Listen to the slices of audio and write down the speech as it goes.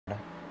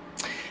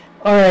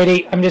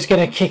Alrighty, I'm just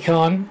going to kick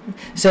on.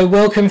 So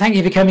welcome, thank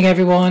you for coming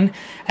everyone.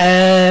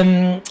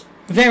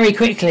 Very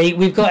quickly,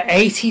 we've got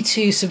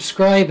 82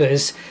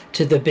 subscribers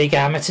to the Big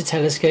Amateur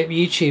Telescope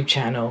YouTube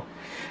channel.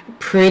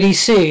 Pretty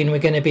soon we're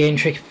going to be in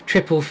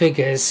triple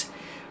figures.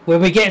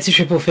 When we get to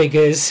triple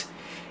figures,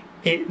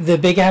 the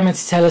Big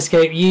Amateur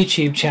Telescope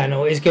YouTube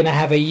channel is going to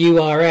have a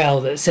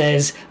URL that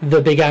says the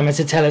Big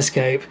Amateur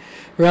Telescope,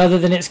 rather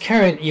than its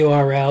current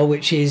URL,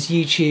 which is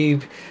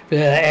YouTube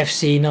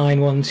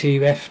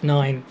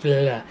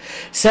FC912F9.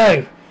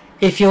 So,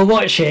 if you're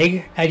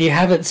watching and you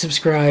haven't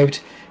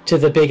subscribed to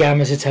the Big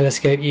Amateur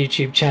Telescope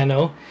YouTube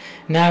channel,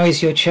 now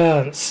is your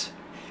chance.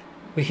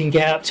 We can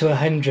get up to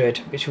 100,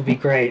 which will be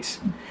great.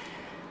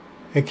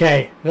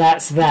 Okay,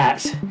 that's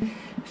that.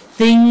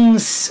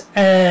 Things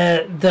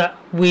that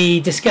we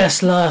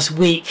discussed last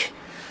week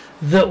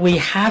that we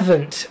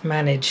haven't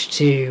managed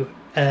to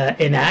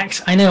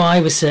enact. I know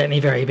I was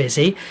certainly very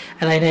busy,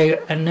 and I know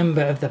a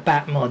number of the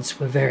bat mods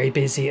were very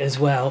busy as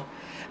well.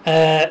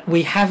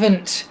 We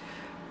haven't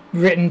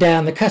written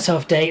down the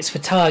cutoff dates for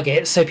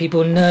targets so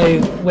people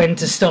know when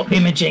to stop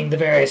imaging the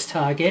various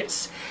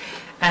targets,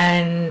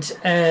 and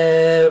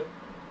I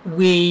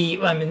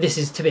mean, this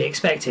is to be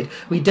expected.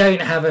 We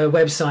don't have a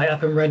website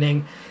up and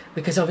running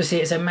because obviously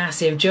it's a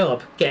massive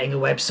job getting a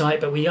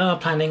website, but we are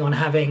planning on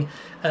having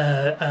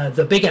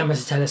the Big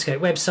Amateur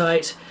Telescope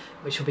website,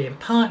 which will be in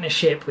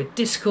partnership with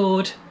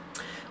Discord.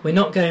 We're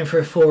not going for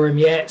a forum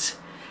yet,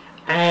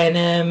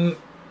 and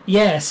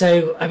yeah,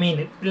 so I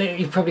mean,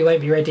 you probably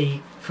won't be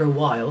ready for a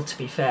while, to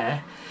be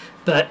fair,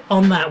 but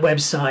on that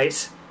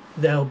website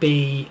there'll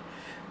be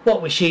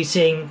what we're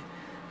shooting,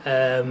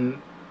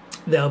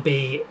 there'll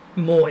be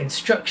more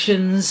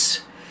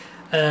instructions,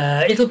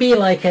 it'll be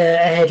like a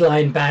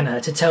headline banner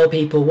to tell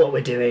people what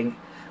we're doing,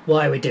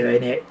 why we're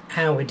doing it,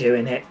 how we're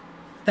doing it,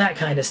 that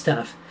kind of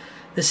stuff.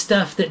 The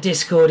stuff that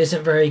Discord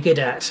isn't very good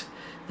at,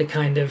 the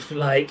kind of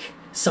like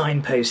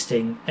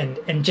signposting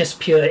and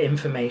just pure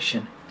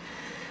information,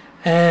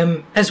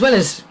 as well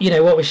as, you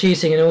know, what we're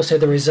shooting and also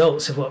the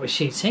results of what we're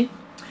shooting.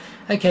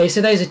 Okay, so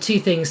those are two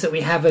things that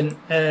we haven't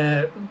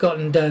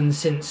gotten done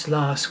since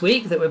last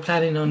week that we're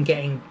planning on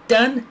getting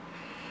done.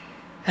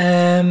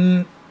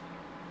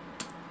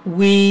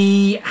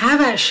 We have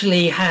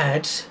actually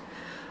had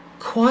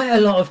quite a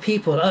lot of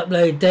people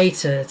upload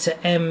data to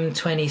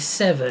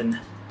M27.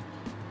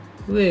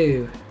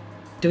 Woo.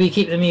 Do we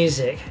keep the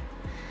music?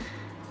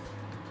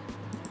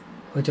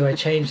 Or do I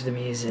change the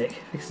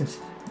music?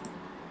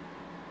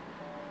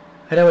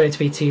 I don't want it to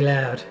be too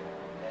loud.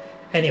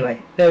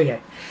 Anyway, there we go.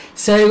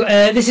 So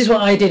this is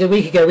what I did a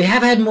week ago. We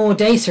have had more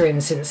data in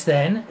since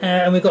then,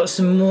 and we've got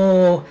some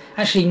more.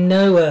 Actually,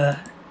 Noah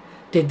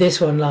did this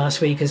one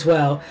last week as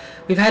well.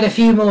 We've had a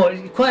few more,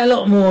 quite a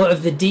lot more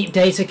of the deep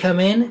data come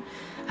in.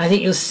 I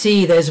think you'll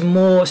see there's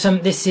more.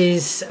 This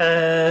is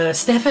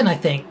Stefan, I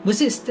think. Was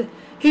it?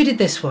 Who did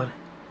this one?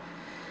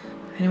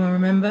 Anyone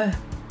remember?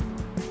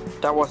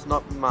 That was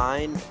not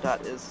mine.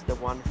 That is the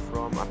one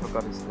from, I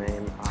forgot his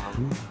name.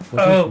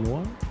 No.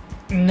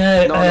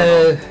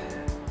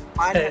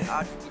 Mine and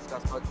RGB's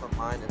got started from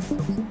mine and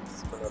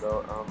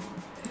Sossaz.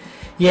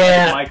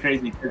 Yeah. My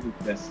crazy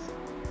physicist.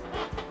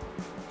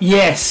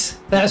 Yes,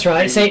 that's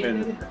right.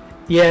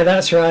 Yeah,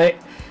 that's right.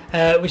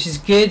 Which is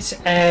good,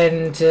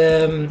 and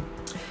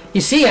you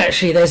see,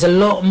 actually, there's a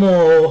lot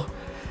more.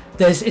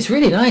 It's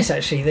really nice,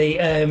 actually.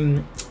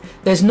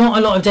 There's not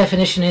a lot of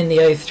definition in the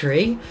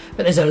O3,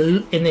 but there's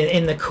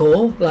in the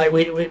core. Like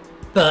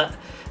but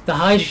the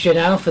hydrogen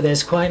alpha,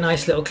 there's quite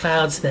nice little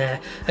clouds there,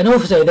 and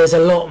also there's a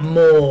lot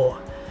more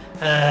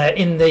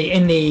in the.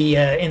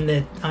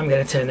 I'm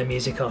going to turn the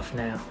music off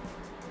now.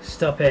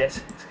 Stop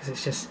it,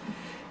 because it's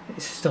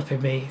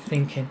stopping me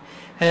thinking.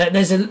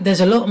 There's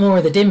a lot more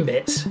of the dim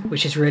bits,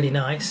 which is really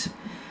nice,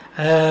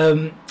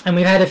 and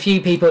we've had a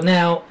few people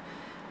now.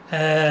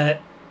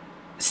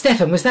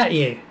 Stefan, was that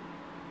you?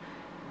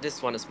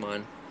 This one is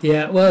mine.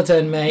 Yeah, well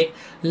done, mate.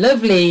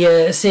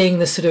 Lovely seeing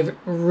the sort of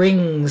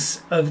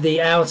rings of the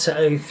outer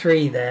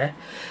O3 there.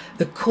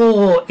 The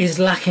core is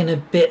lacking a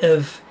bit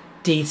of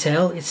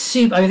detail. It's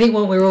super. I think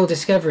what we're all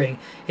discovering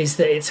is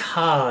that it's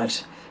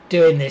hard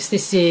doing this.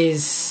 This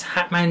is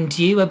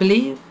Hatmandu, I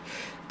believe,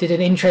 did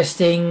an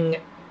interesting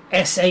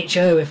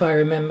SHO, if I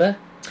remember.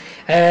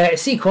 I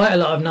see quite a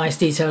lot of nice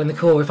detail in the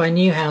core. If I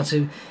knew how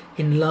to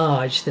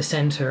enlarge the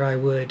center, I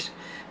would.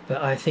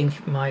 But I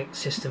think my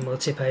system will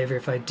tip over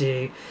if I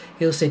do.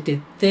 He also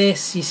did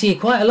this. You see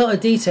quite a lot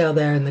of detail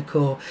there in the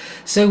core.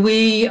 So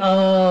we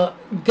are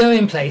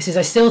going places.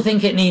 I still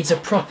think it needs a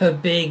proper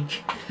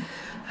big...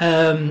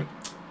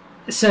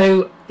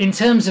 so in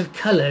terms of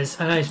colours,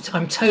 and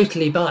I'm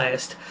totally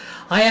biased,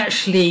 I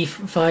actually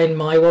find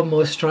my one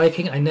more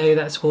striking. I know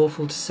that's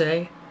awful to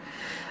say.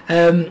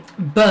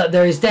 But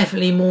there is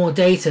definitely more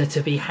data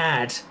to be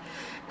had.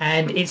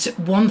 And it's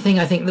one thing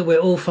I think that we're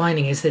all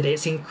finding is that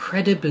it's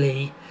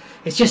incredibly...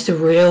 It's just a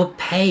real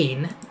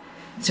pain.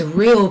 It's a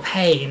real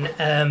pain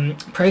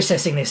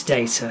processing this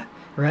data,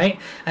 right?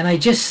 And I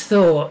just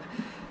thought,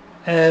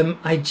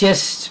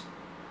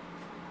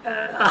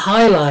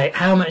 highlight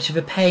how much of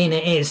a pain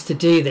it is to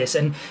do this,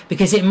 and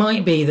because it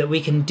might be that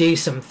we can do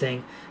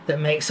something that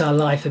makes our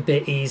life a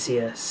bit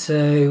easier.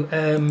 So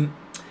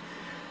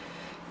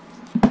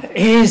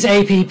here's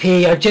APP.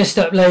 I've just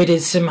uploaded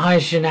some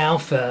hydrogen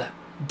alpha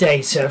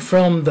data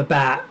from the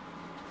bat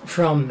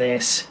from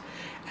this,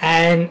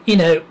 and you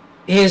know,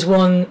 here's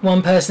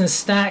one person's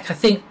stack. I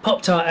think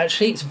Pop-Tart,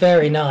 actually, it's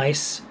very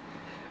nice,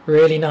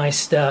 really nice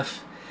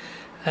stuff.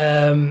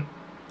 What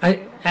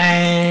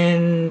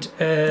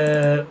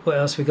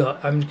else we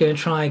got? I'm going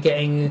to try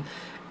getting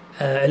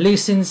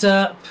Lucins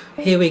up.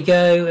 Here we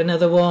go,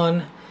 another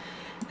one.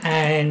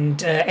 And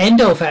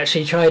Endolf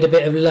actually tried a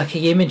bit of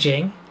lucky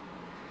imaging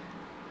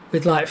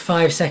with like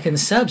 5-second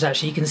subs.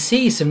 Actually, you can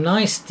see some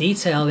nice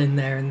detail in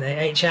there in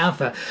the H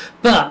alpha.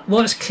 But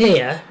what's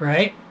clear,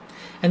 right,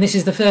 and this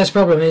is the first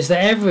problem, is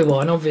that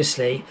everyone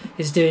obviously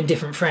is doing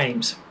different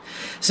frames.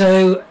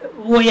 So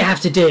what you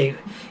have to do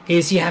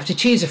is you have to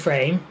choose a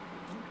frame,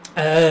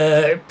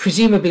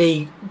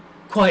 presumably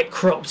quite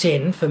cropped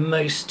in for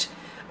most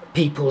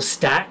people's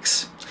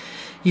stacks.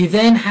 You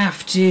then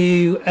have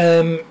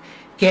to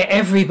get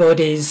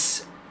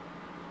everybody's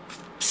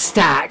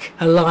stack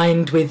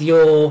aligned with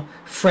your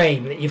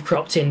frame that you've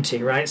cropped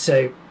into, right?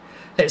 So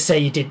let's say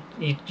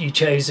you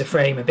chose a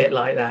frame a bit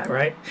like that,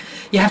 right?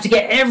 You have to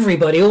get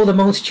everybody, all the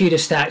multitude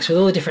of stacks with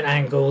all the different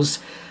angles,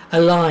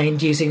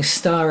 aligned using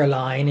star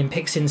align in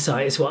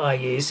PixInsight is what I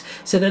use,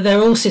 so that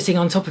they're all sitting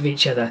on top of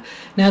each other.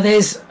 Now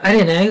there's, I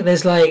don't know,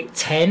 there's like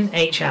 10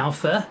 H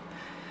alpha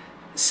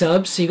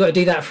subs, so you've got to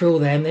do that for all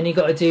them. Then you've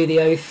got to do the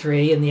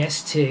O3 and the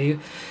S2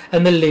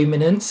 and the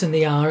luminance and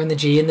the R and the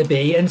G and the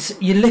B, and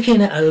you're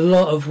looking at a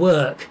lot of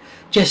work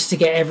just to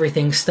get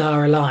everything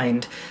star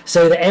aligned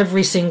so that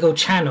every single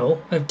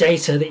channel of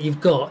data that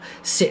you've got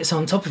sits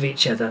on top of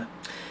each other.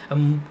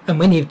 And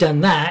when you've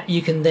done that,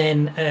 you can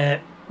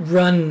then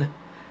run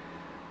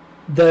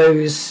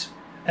those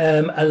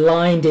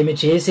aligned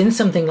images in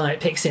something like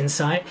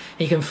PixInsight.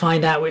 You can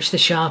find out which the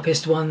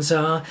sharpest ones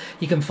are,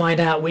 you can find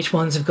out which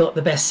ones have got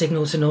the best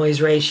signal to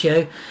noise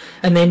ratio,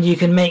 and then you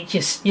can make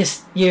your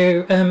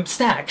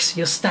stacks,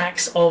 your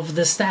stacks of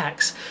the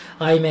stacks.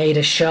 I made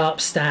a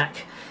sharp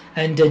stack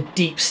and a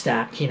deep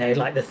stack, you know,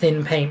 like the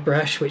thin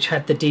paintbrush which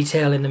had the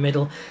detail in the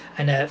middle,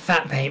 and a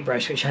fat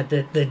paintbrush which had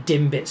the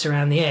dim bits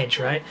around the edge,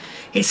 right?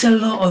 It's a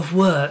lot of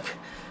work,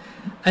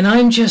 and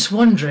I'm just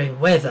wondering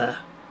whether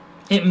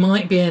it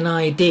might be an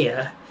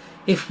idea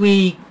if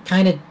we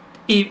kind of,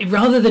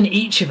 rather than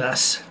each of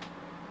us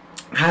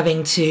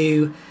having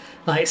to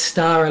like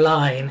star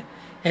align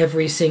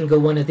every single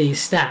one of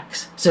these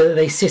stacks so that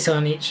they sit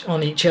on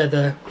each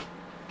other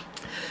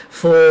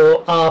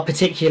for our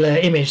particular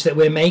image that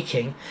we're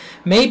making,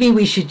 maybe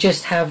we should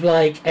just have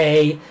like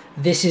a,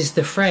 this is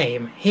the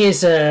frame,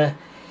 here's a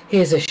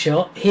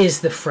shot,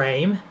 here's the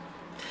frame,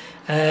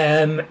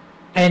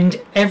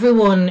 and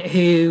everyone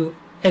who,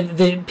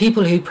 the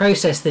people who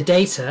process the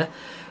data,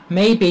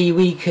 maybe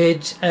we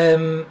could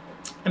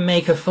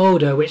make a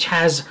folder which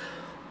has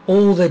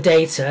all the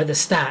data, the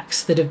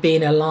stacks that have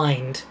been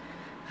aligned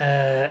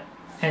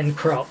and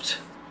cropped.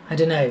 I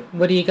don't know.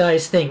 What do you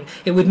guys think?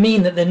 It would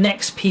mean that the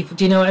next people,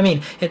 do you know what I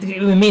mean?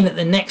 It would mean that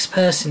the next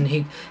person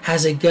who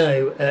has a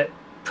go at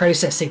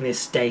processing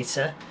this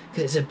data,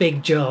 because it's a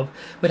big job,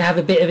 would have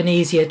a bit of an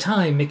easier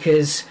time,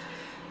 because,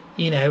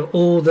 you know,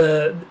 all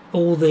the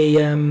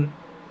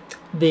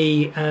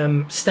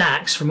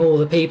stacks from all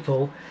the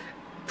people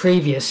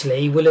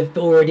previously will have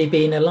already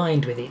been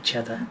aligned with each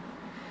other.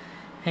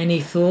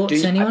 Any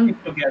thoughts, anyone? I think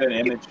you'll get an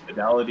image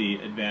fidelity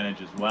advantage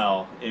as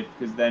well,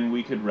 because then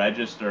we could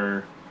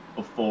register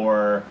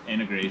before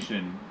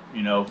integration,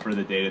 you know, for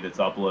the data that's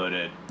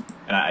uploaded,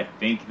 and I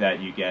think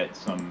that you get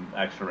some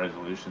extra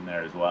resolution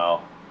there as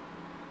well.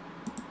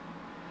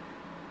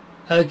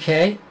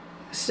 Okay,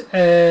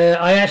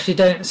 I actually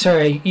don't.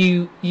 Sorry,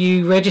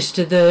 you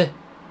register the.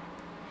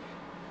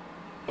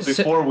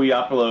 Before we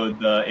upload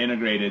the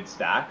integrated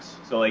stacks,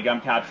 so like I'm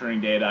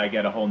capturing data, I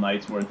get a whole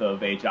night's worth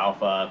of H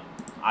alpha.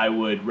 I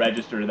would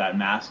register that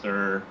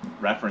master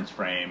reference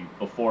frame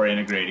before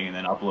integrating, and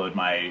then upload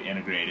my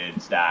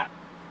integrated stack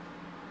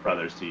for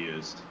others to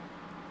use.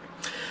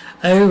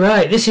 Oh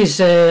right, this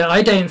is.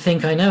 I don't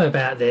think I know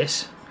about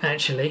this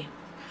actually.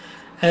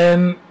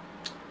 Sorry,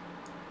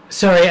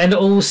 and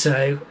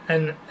also,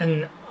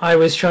 and I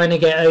was trying to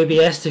get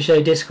OBS to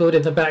show Discord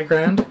in the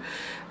background.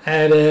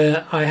 And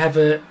I have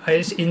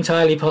it's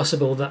entirely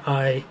possible that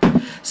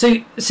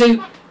so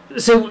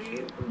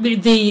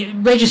the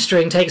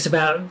registering takes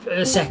about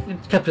a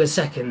couple of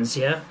seconds.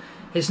 Yeah,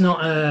 it's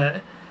not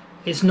a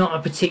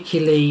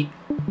particularly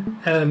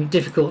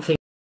difficult thing.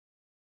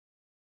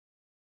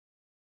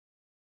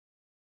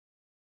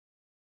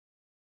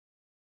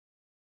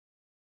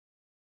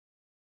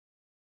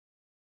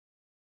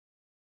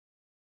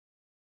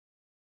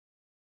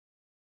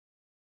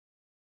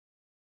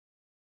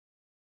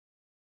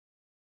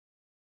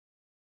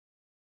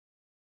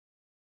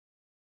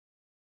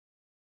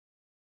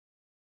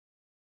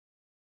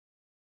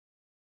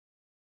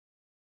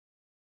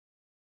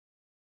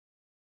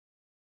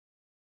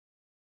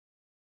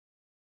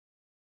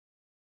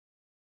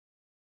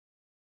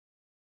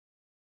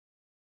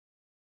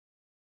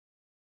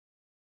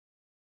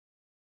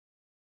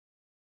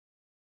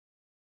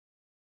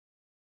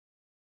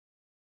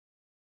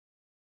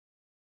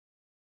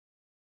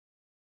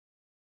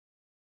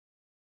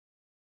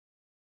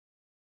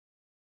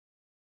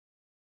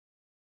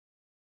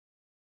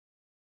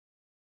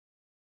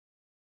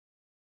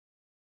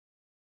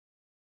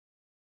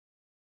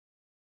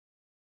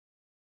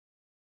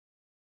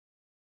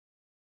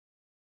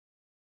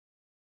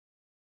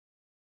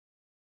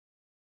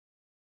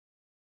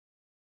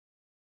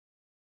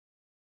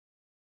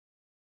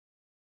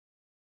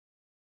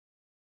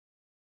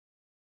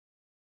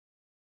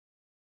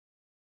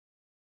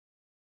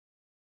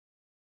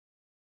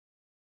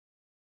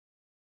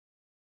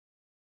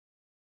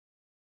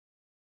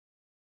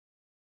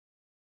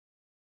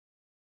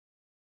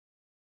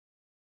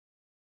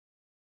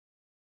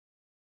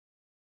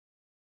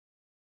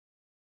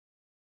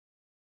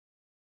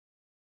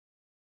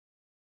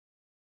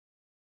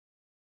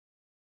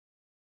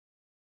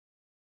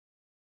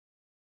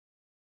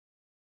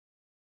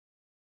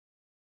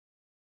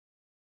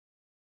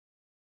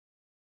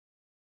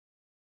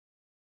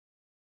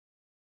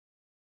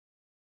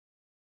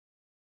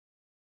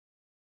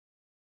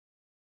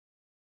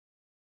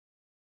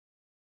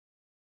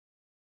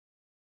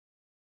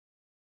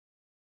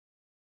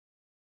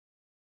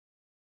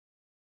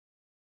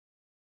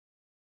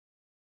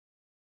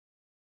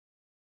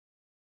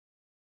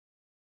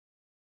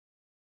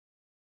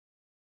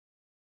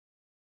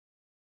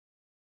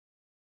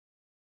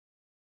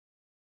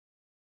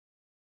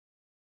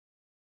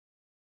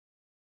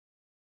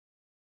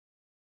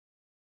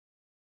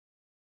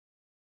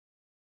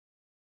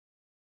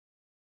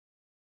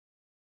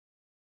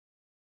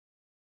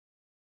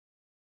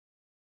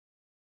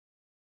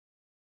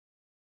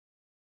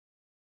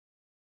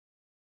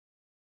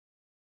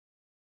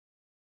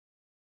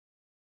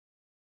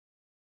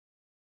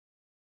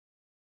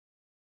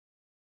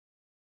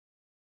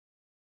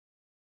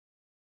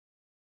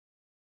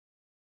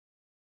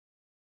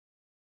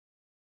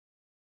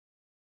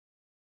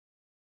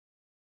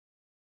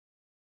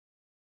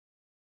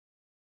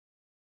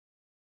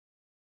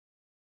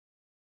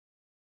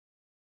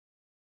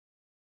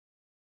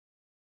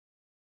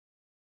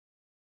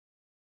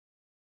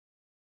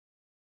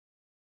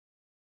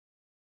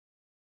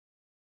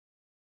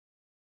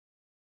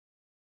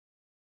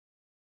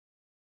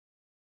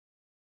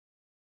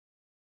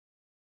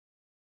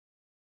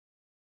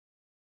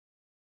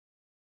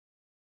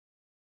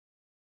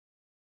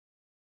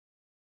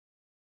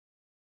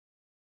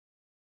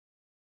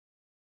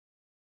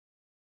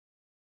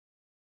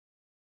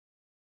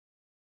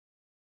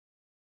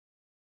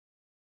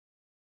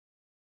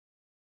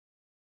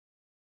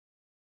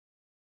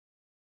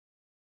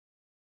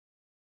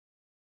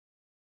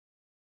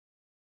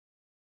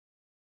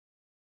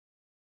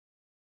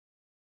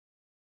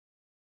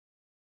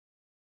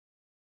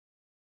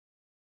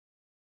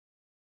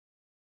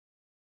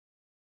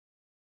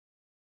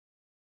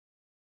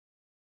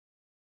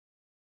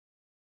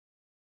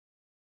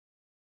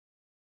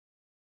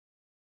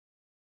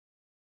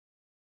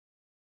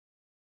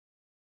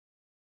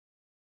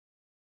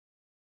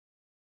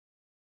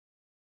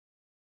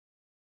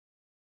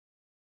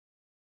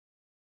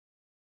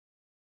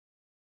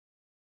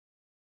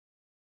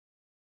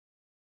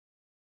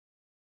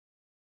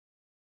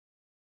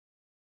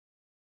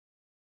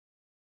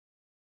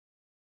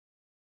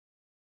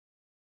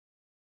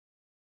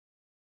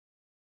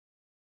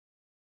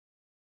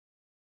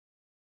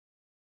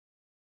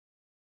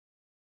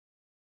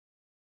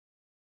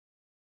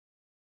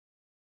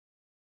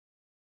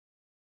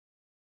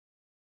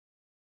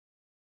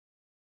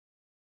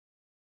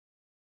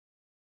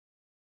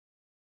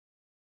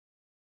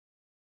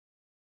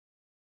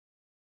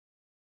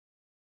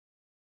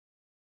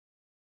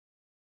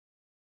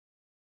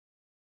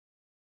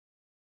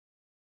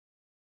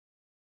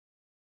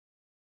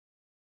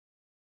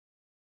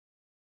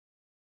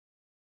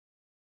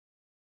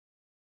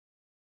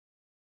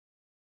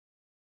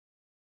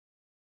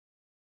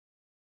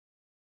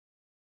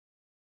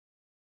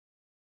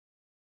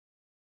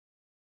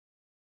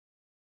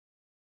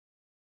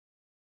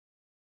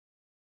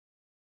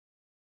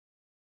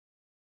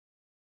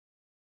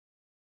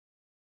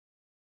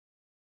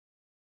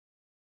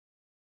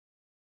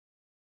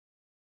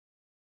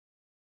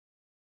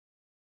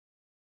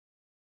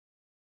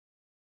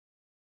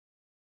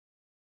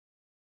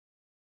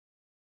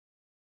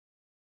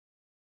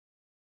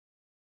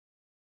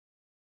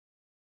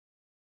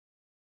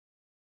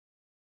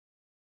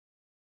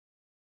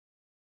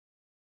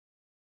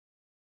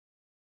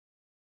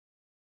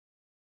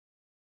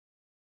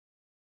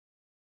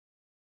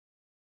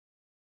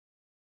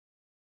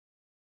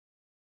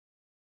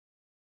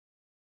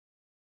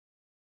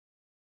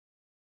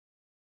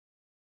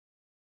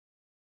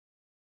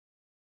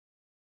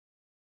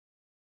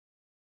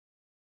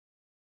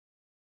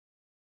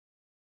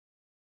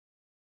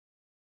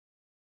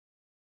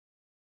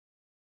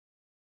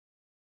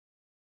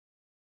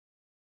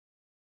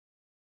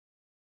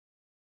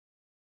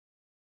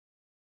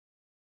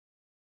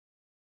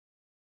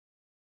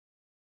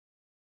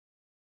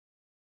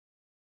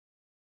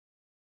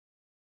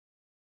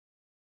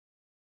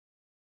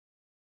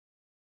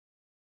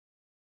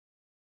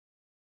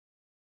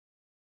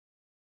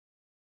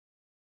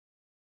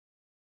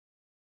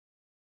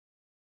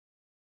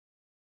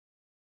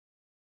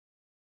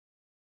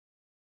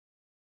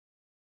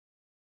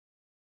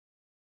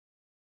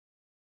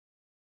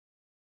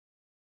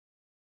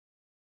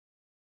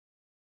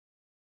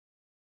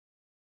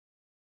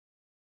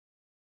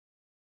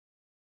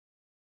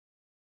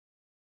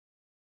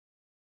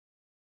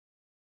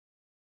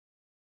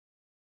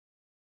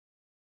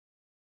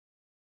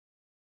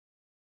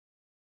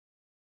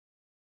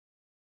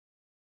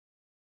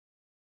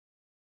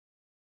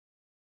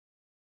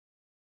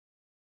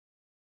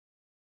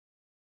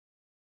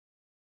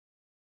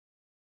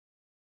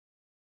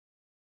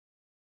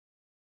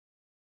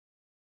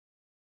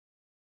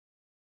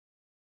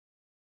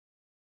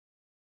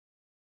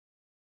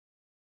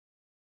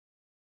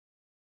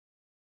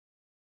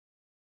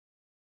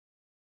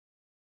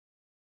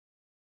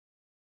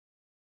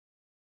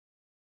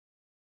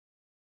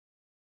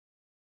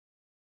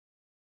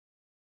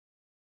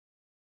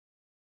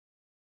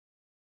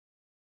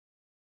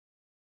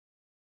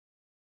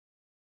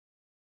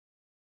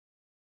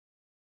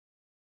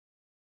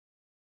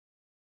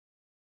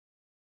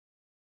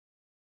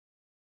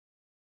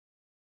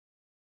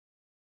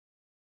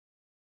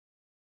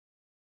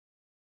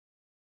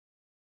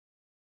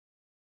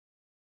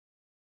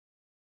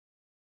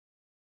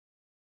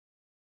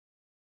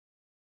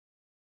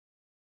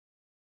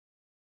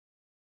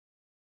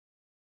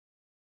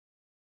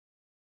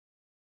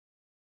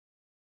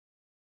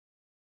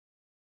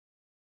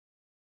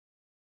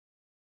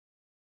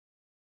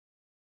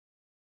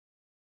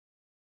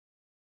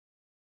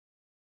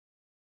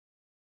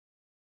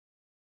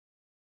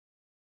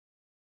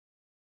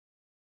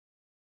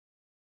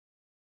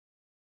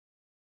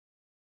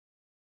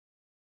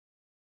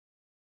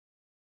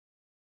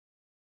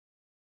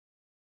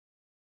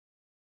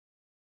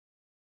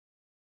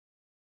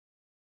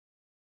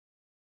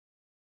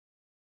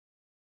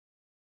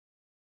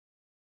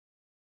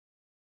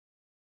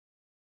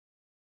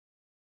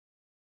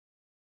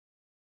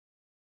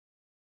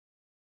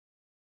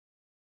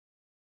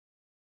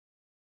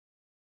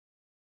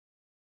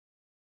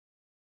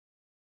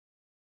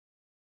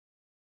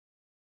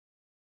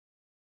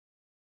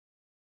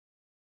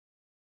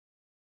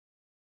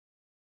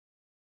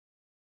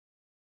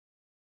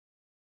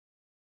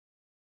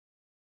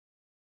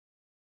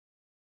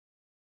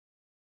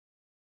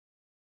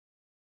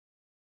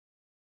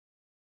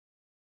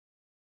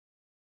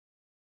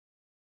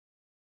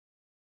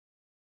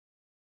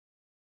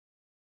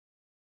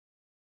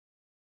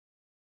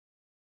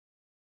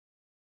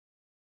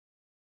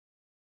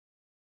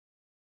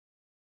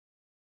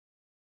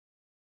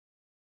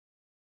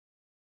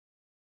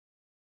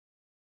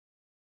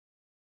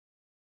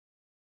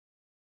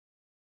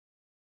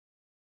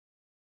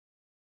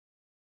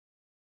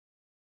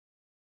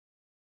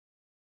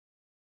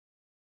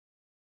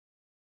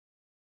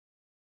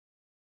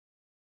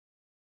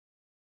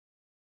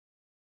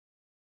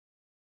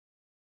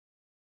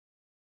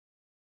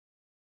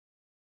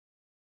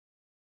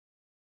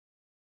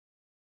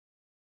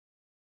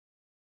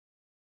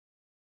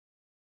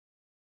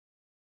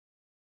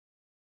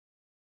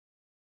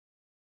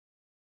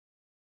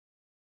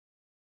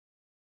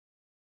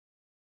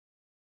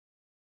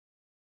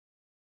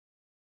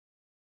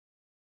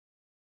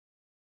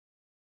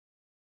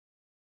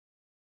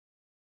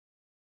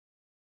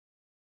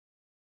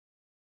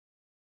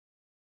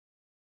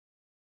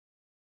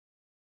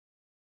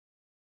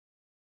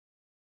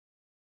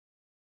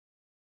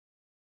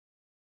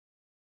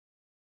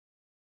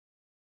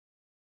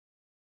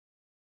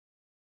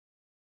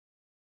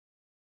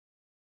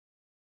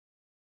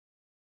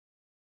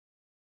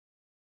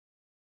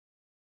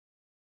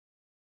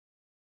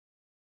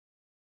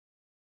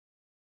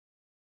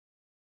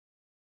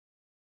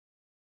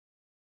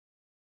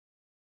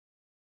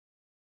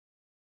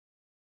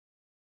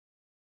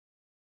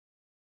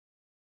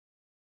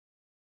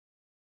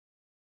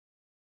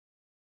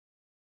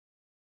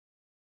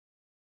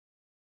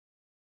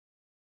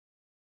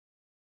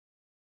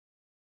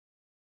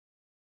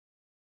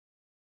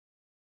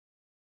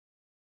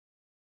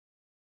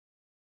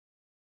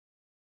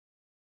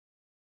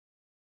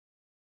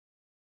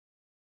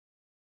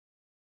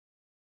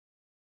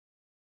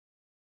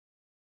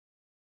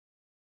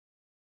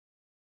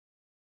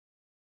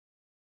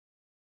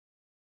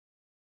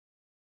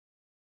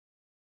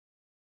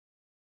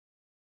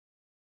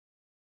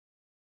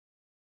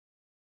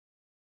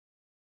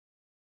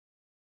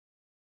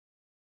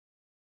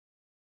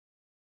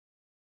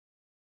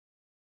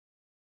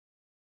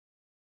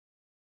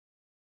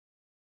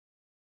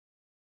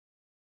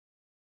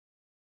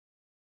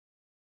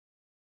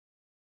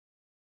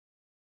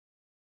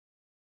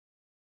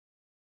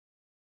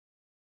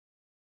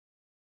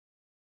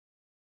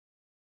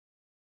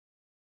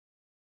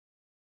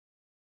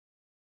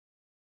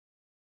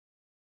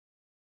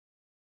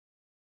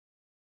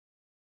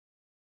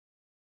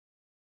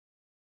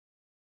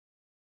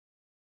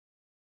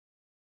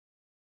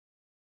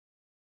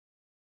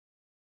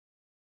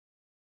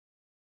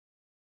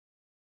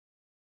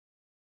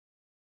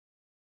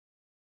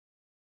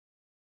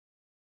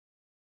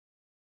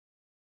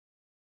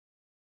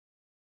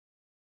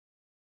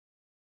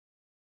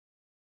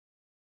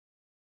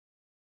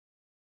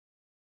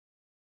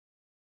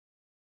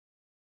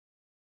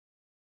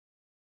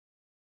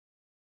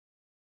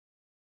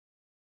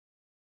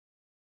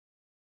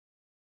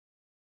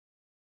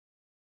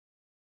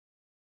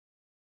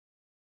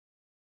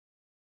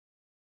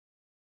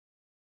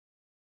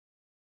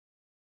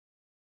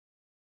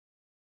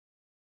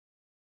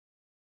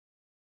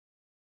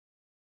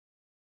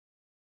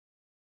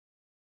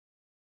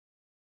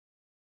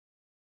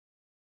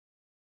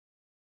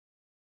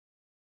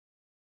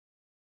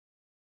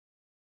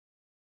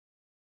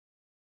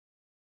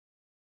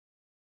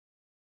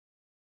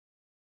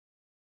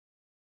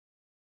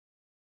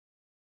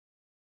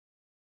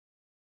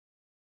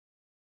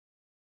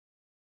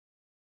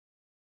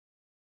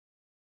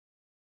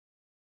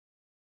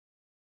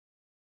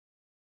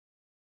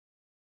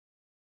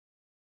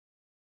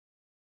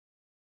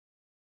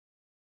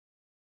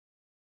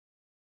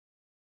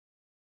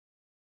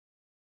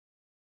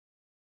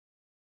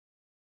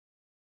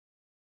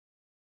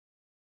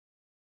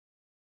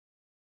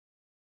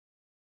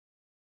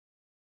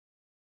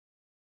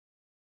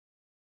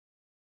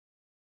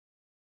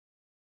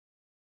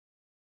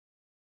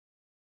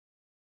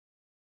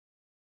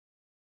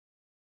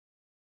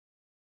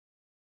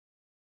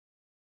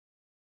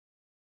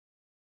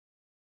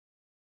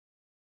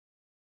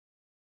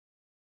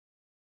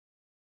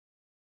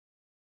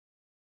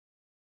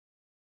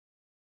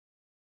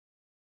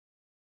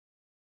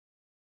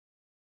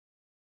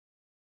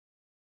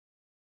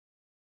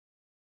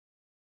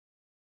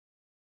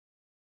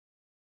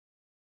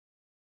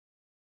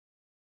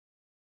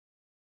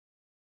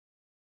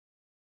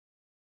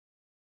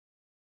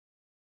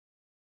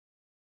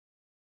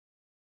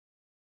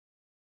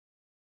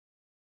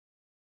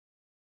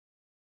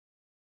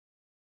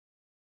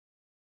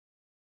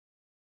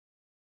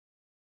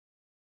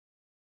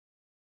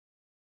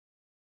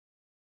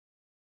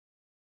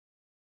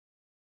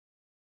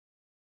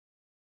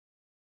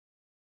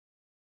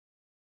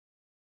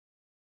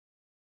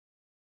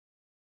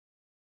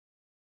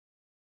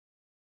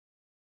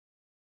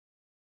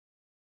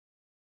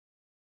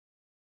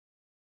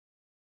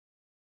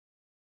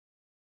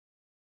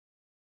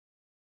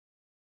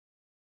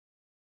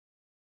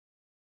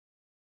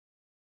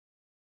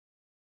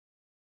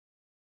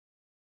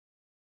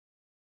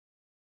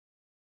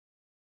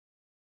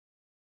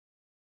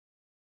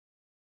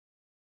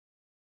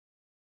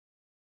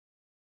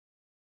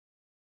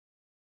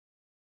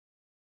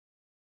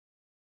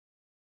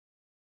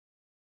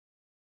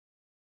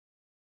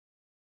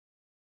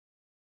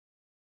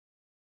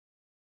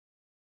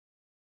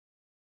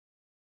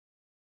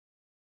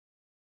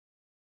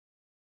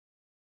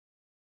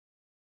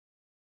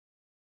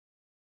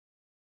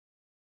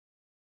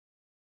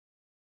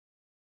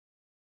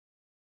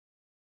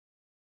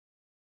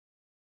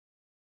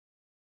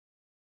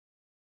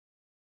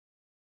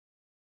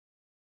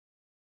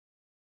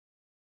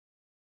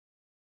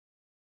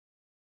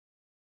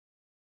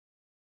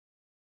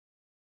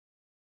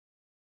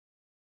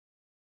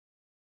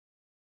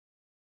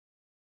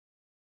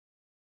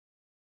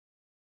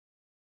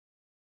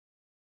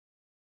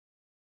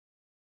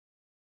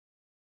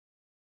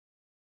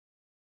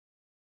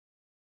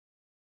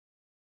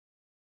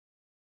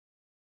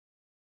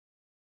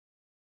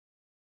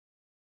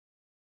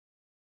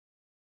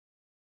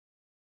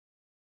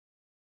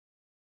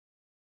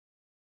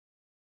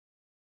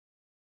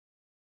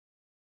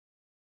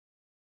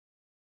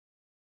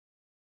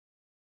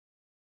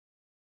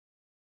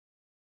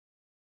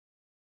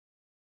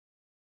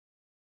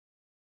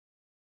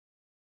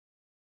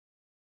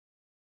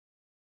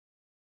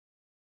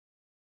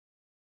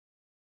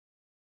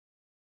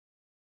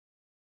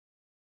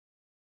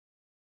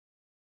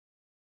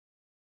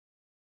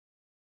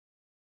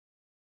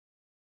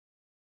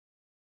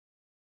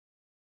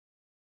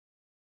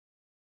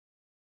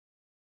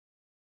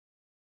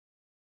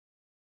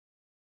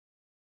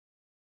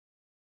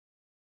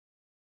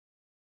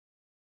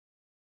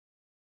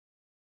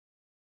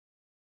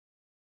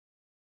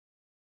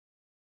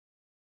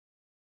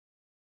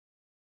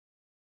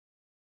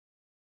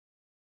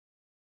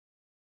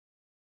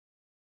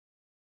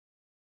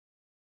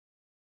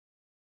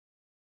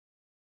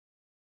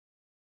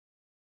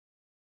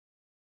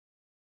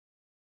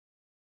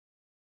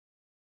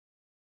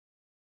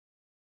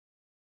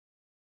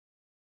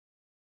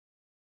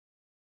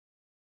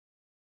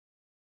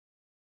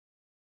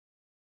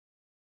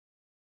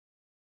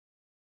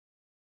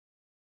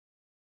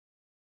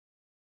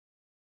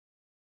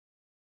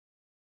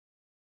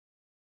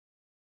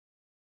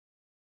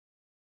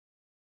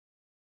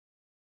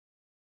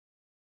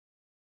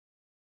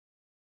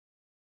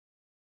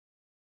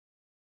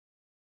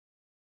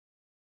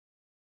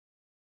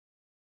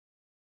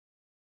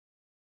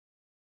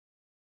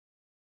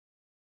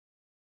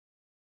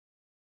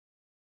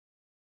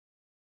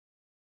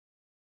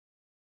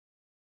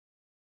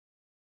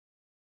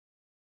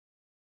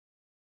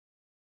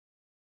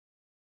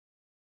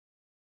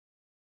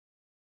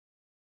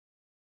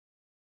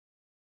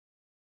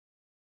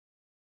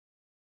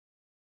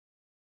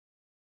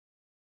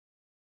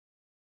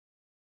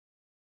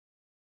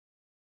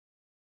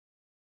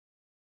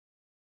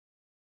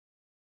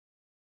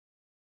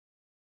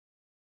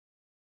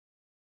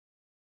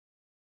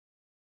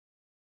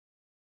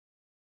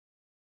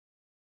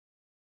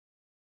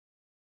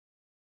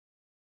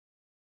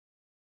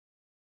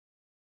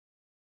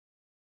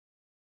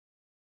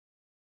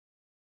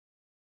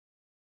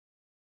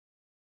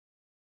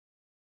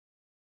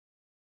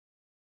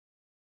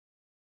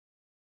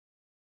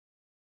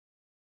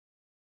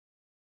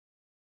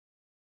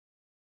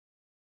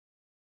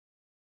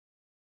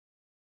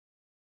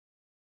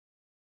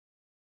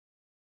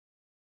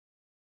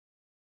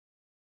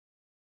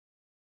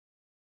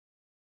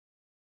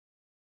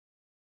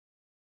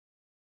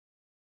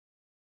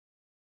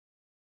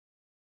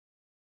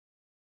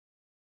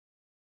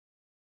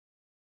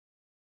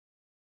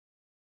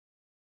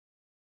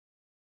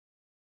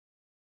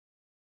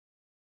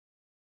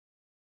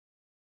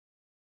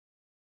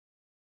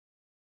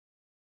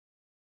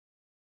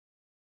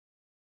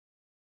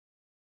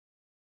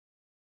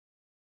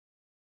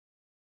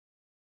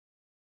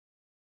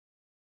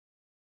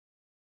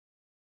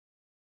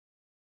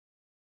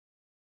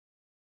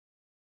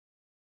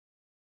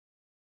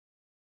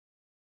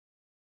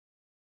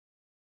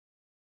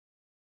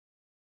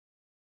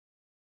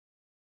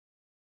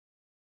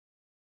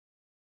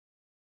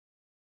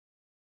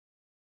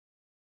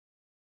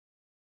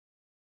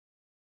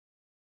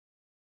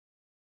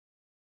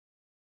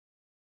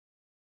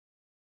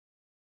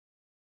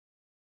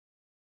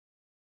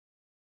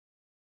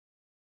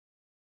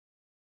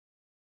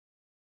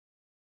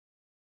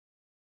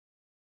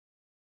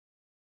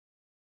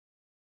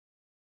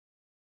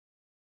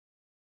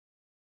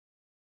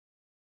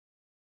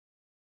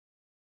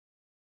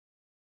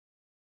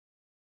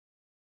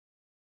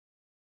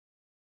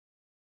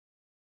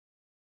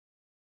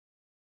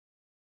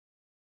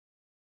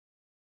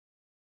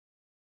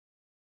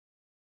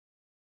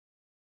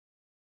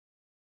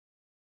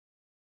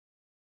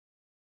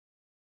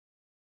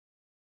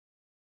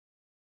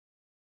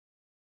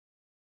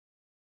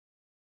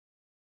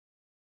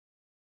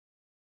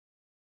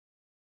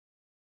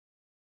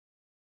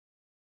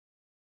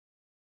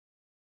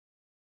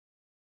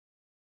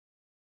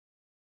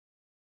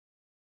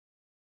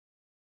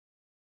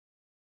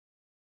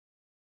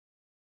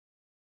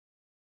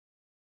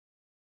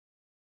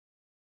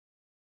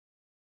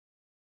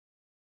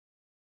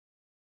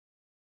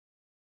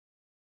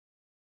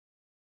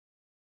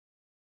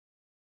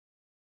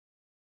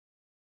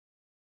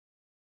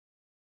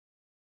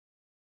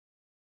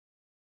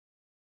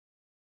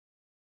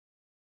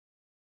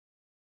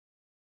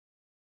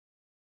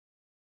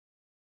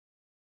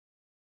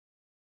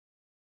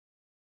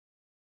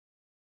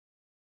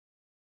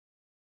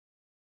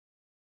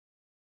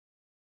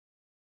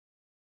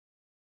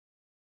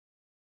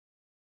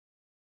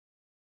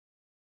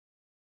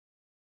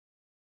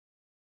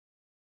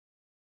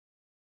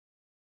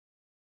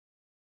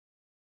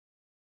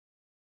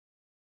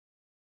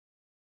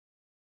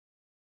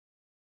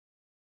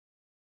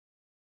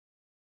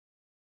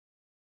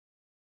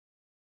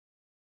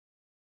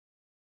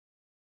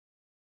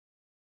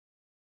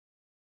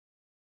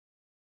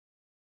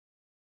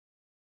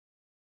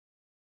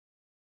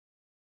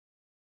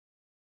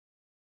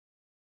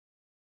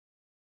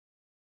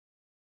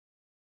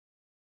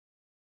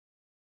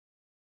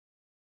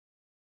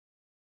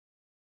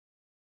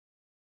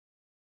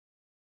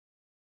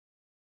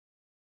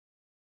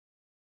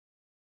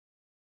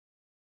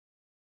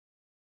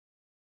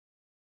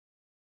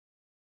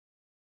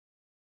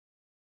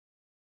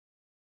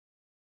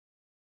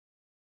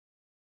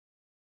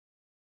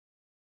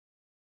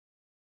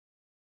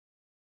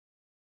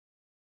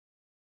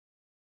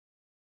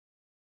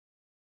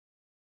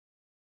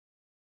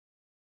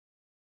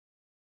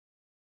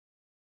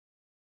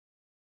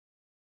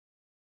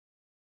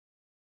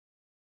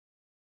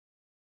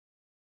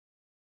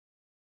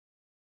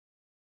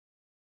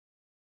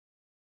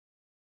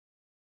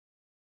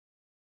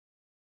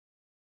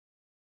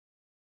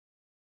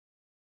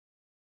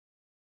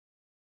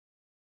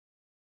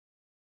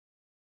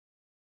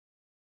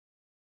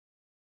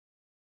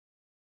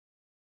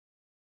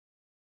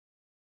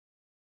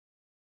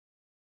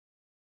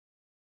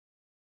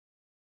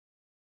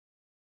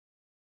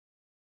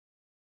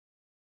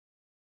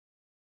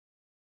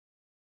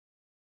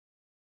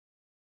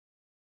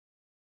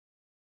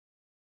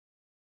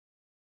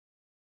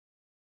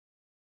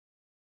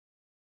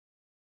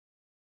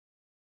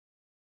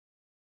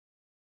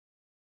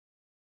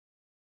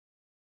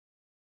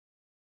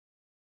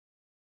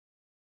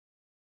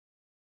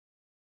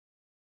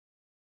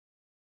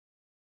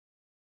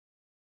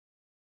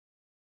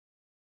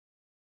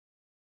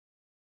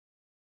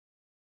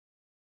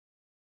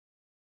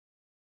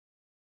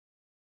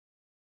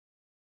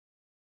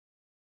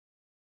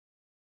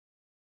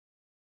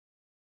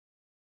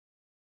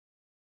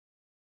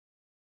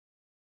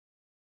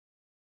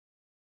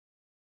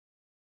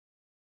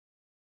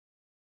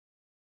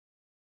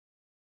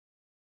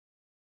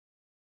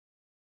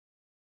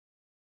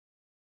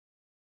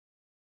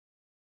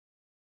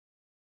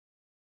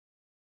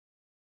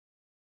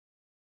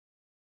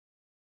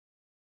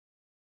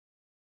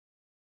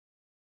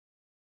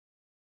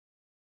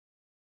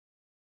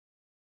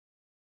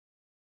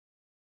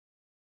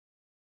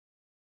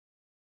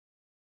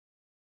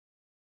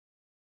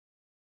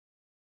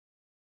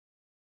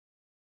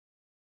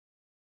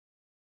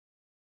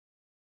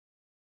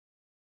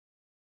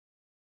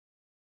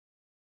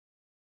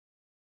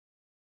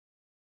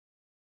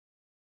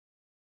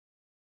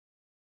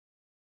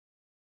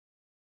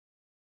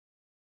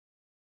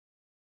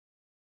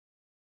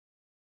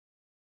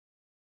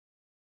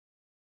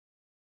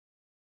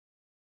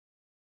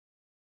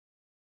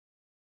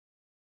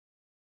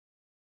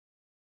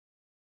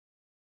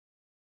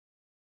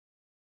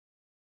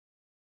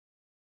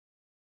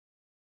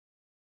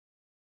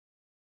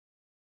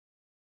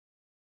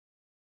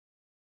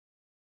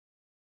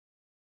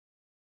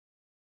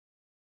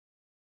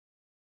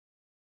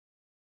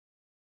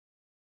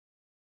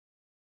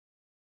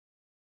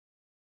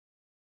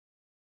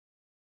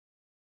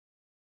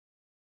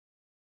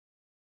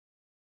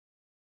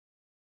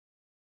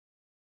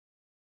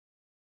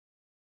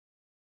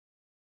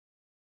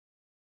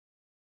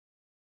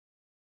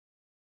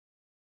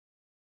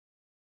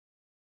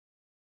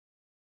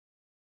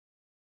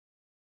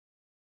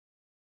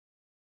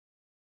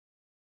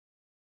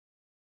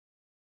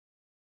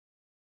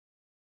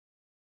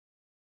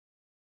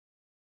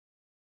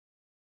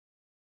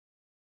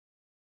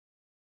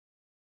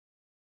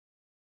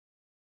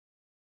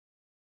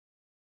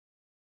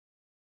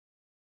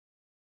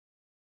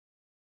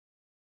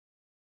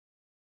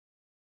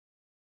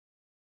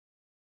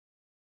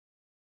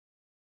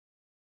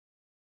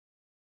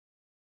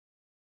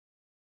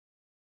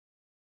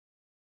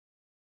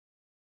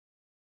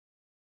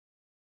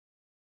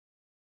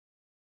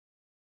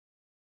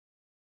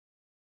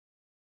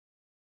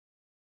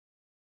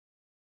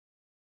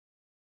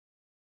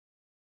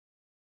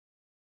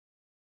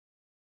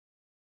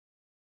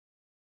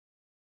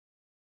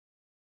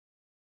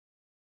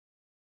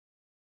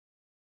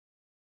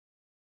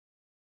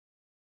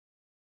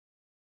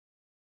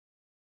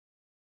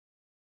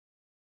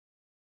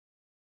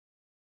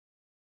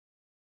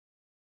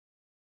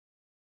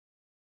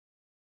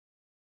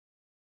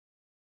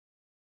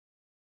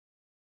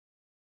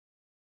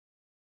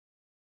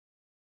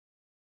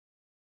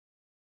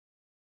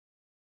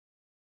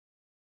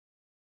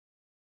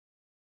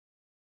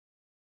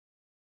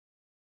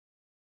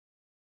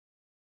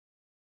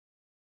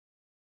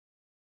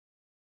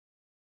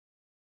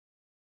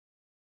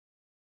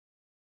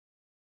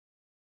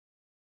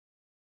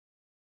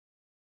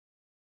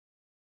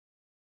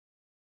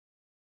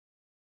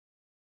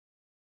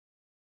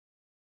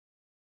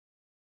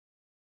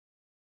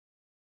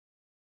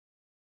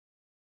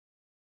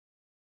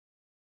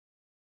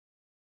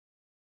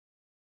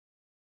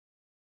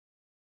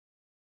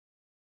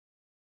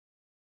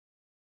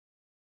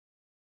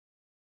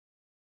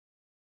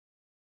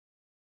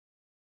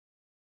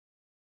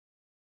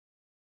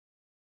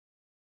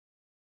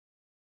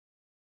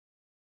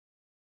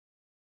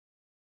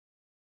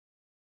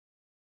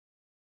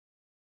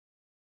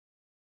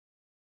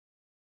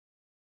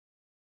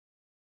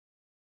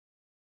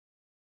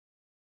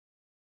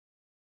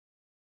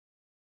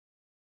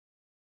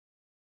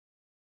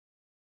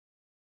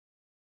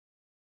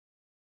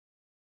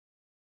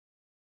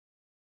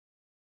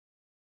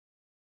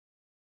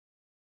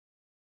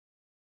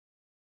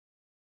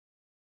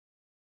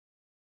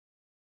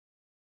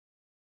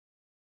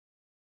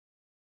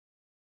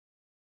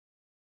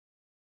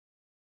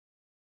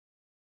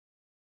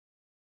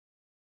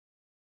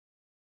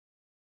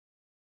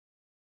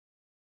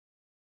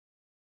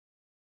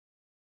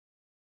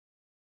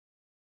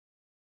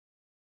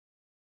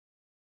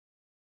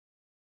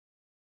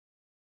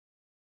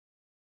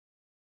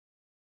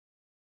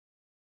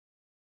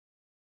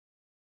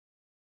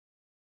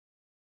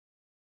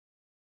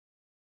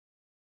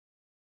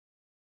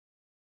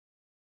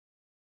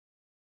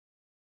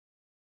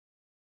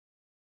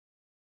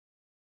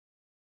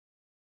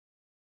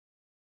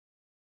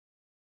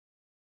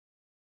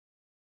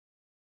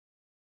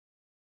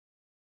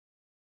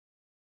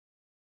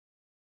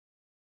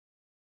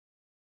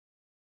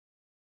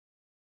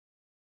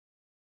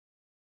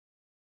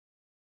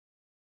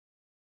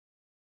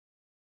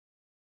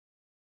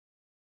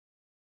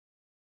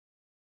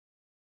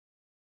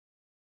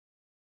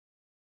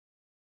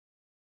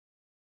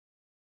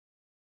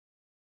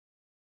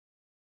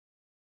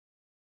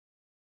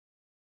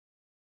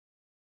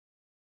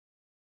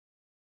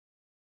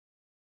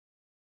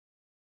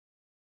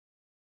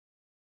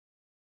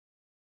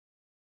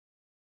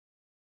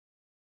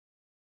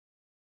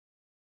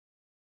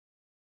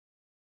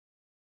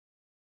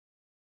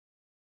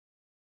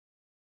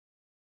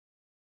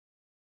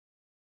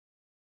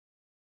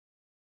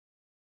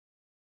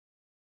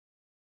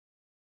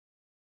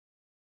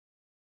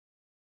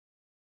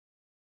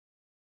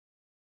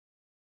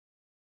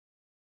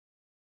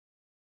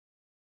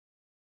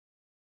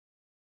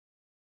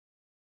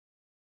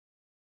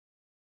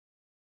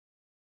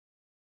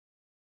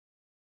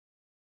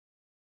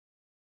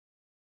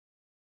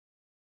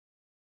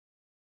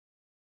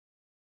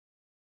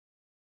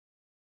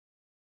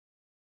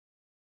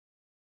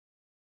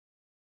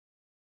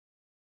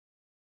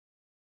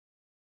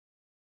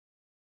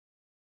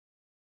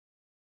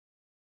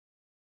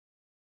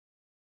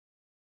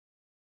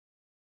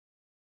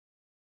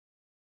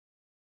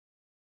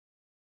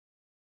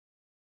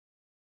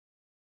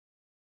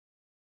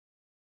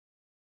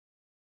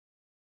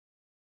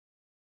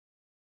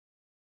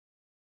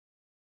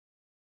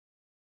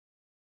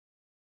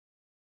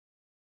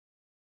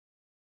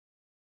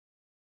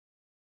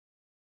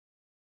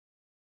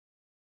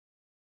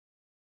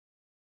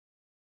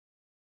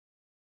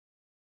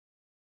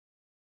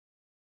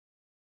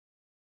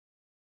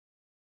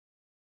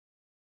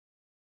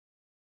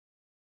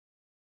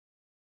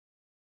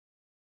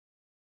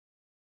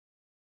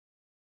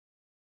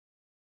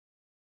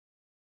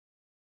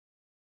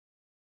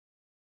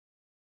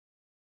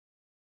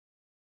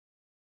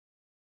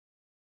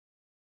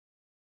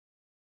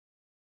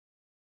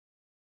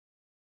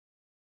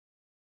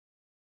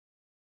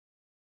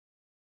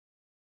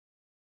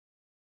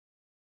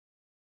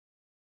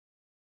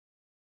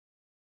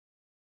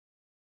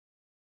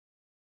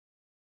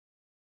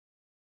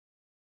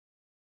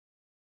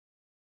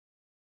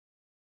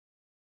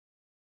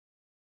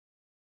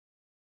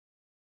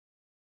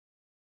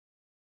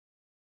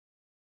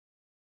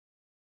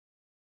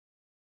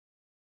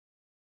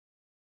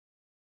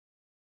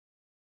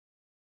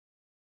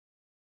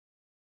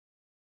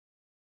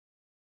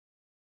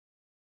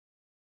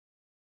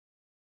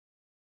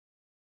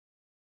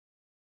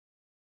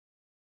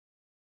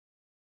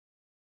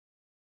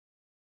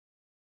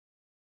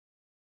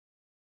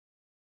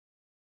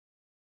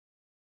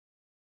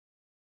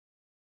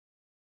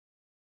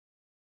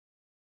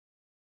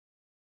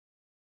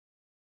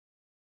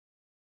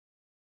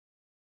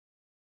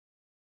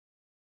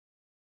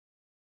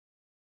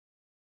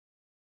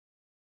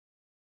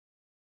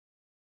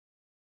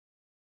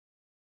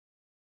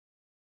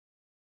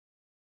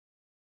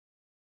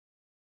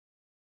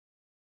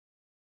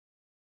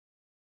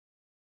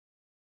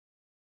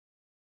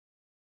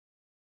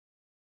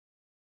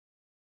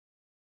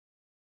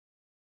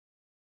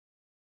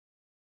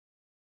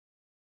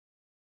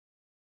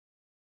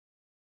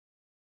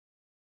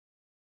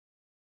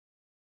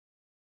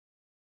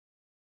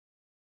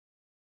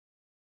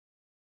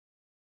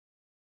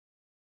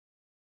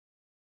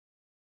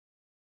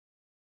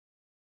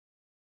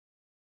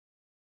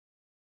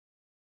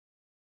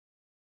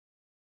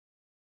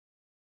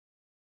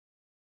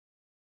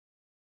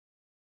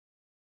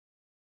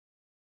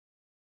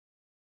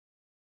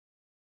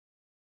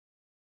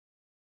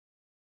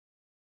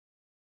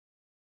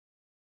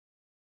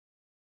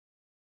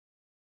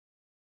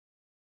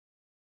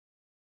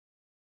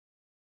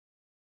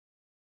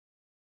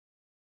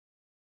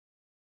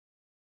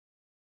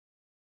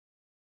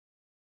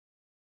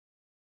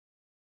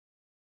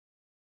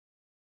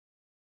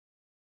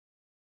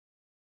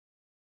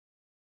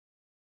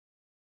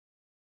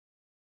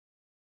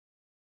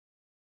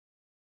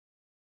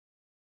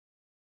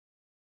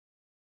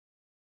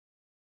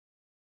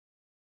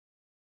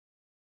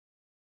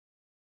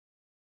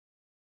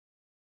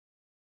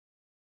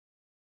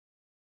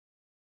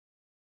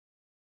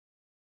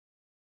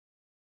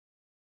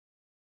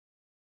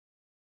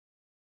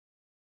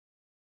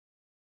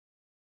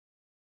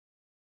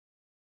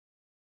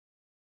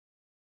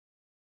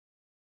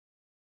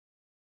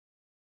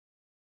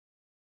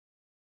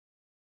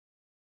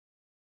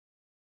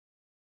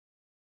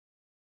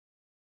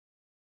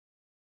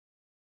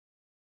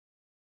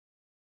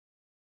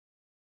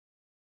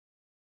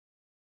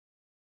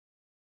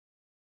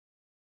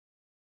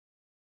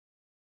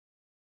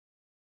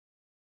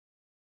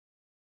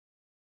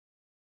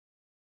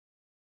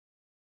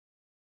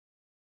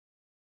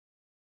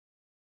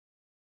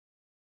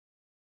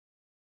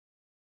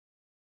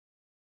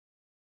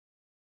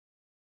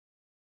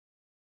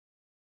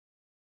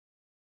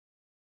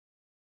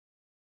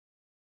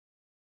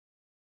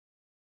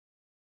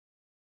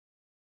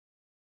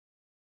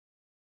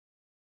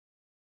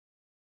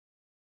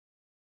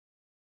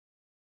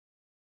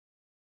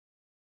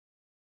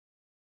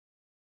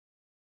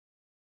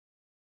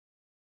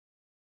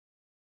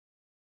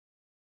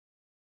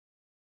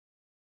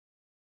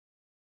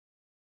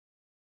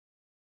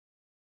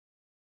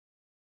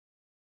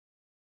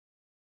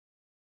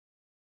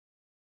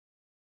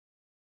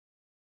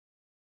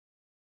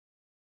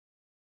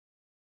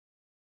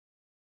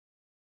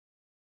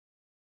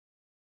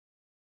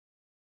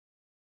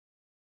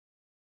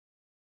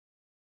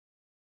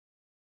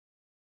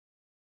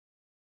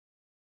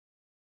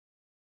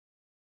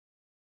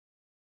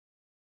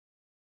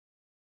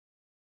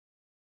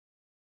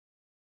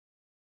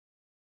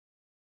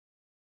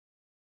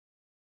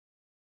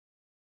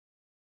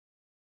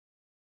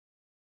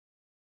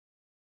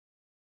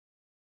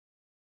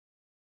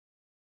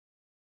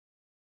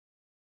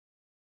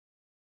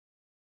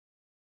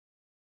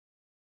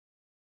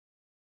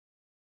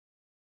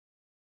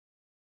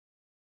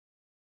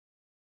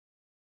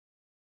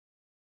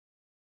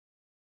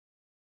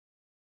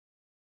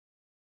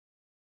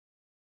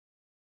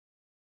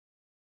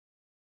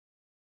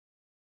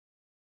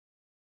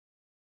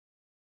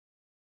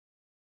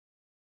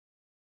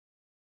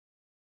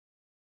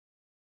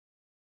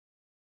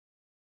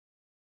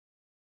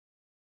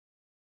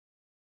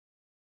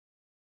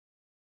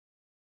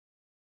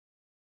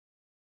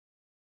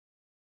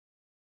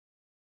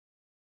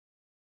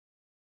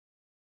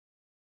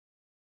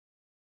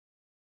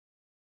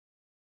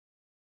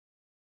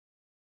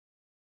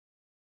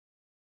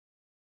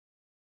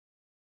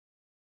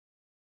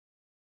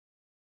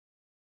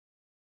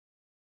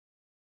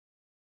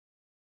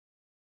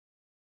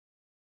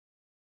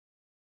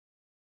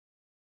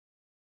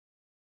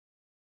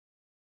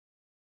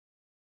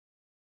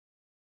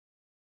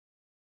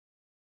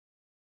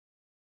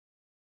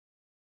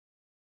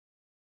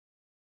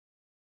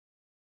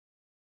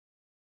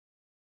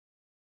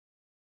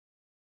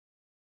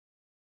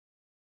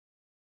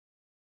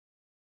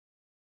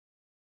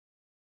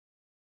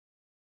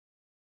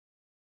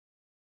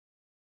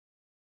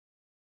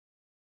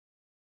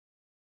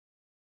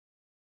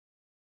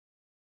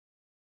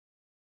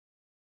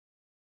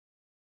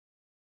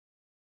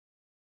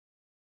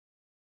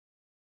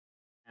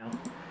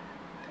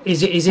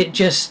 Is it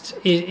just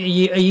are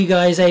you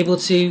guys able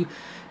to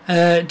do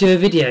a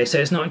video, so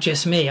it's not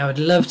just me? I would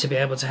love to be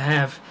able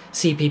to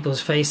see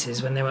people's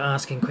faces when they were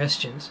asking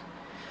questions.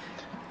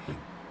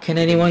 Can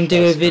anyone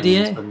do a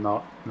video? But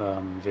not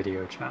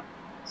video chat.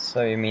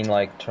 So you mean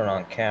like turn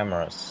on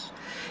cameras?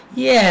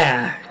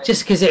 Yeah,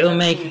 just because it will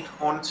make... It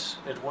won't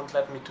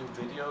let me do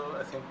video,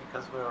 I think,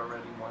 because we're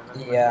already more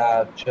than...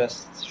 Yeah,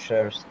 just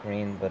share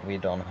screen, but we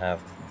don't have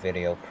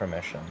video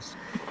permissions.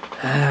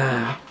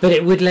 But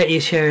it would let you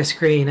share a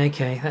screen.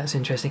 Okay, that's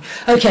interesting.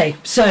 Okay,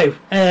 so,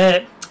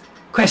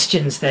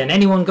 questions then.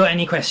 Anyone got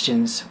any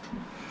questions?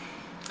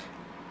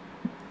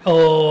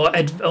 Or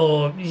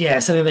yeah,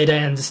 something they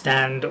don't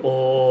understand,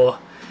 or...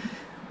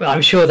 Well,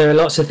 I'm sure there are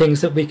lots of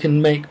things that we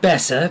can make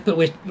better, but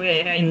we're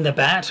in the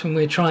bat and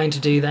we're trying to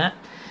do that.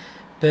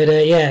 But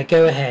yeah,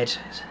 go ahead.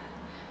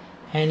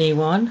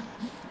 Anyone?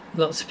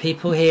 Lots of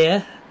people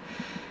here.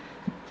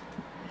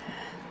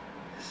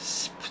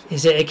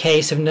 Is it a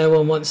case of no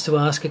one wants to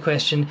ask a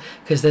question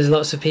because there's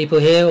lots of people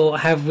here, or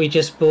have we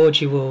just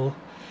bored you all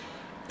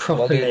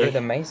properly? Well, you did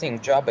an amazing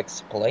job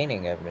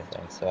explaining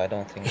everything, so I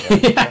don't think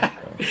that's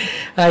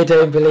I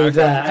don't believe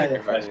that. I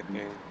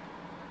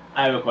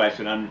have a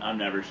question. I'm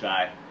never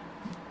shy.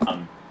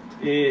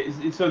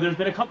 So there's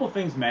been a couple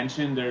things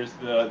mentioned. There's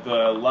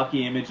the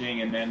lucky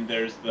imaging, and then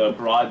there's the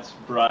broad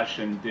brush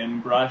and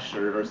dim brush,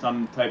 or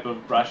some type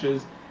of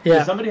brushes. Yeah.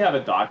 Does somebody have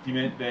a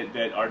document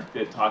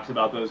that talks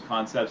about those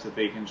concepts that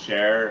they can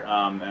share?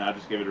 And I'll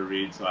just give it a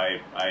read, so I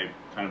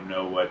kind of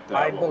know what.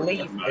 I what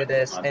believe it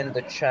is in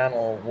the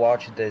channel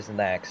Watch This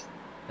Next,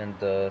 in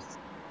the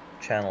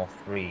channel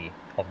 3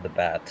 of the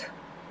bat.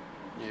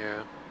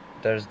 Yeah.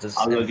 There's this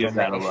I'll go give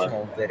that a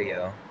informational look.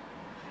 video.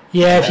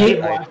 Yeah, if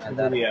you watch the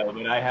video, but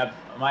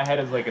my head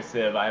is like a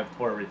sieve. I have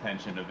poor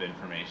retention of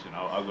information.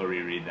 I'll go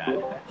reread that.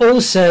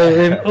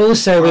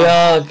 also we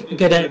are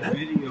gonna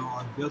video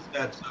on just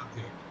that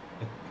subject.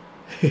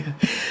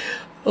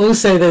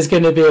 Also, there's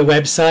going to be a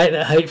website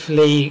that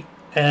hopefully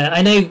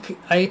I know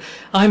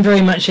I'm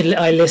very much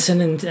I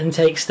listen and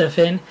take stuff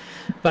in,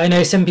 but I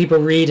know some people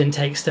read and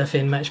take stuff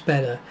in much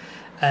better.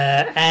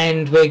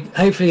 And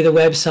hopefully the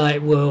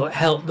website will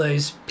help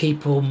those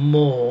people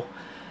more,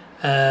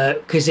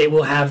 because it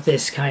will have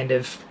this kind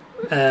of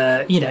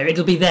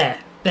it'll be there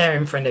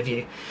in front of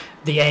you,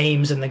 the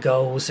aims and the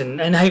goals,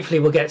 and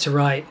hopefully we'll get to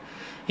write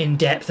in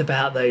depth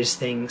about those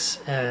things.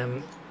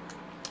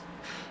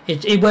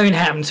 It won't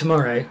happen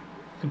tomorrow,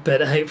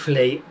 but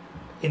hopefully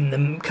in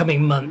the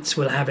coming months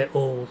we'll have it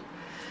all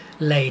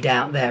laid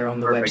out there on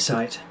the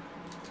website.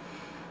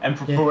 And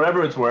for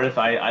whatever it's worth,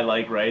 I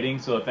like writing,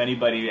 so if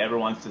anybody ever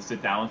wants to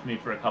sit down with me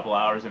for a couple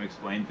hours and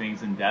explain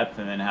things in depth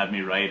and then have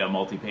me write a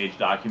multi-page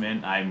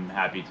document, I'm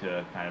happy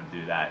to kind of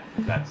do that.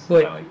 That's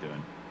what I like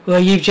doing.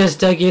 Well, you've just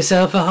dug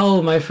yourself a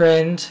hole, my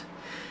friend.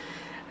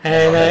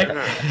 And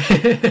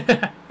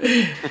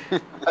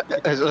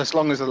as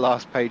long as the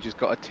last page has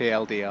got a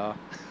TLDR.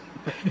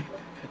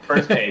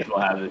 First page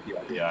will have the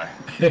TLDR.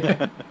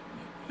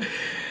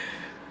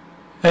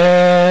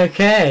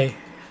 Okay,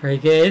 very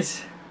good.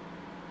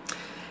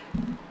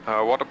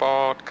 What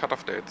about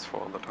cutoff dates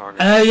for the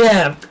target? Oh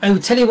yeah, I'll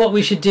tell you what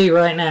we should do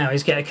right now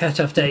is get a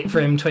cutoff date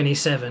for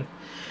M27.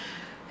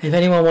 If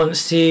anyone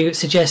wants to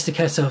suggest a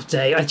cutoff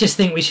date, I just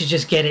think we should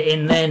just get it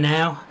in there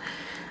now.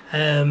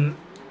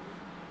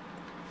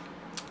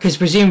 Because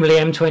presumably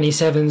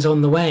M27's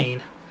on the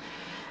wane.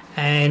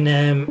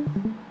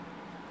 And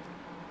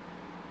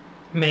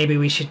maybe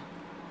we should,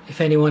 if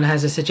anyone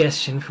has a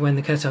suggestion for when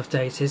the cutoff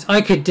date is.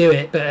 I could do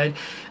it, but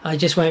I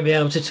just won't be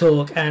able to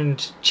talk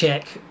and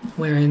check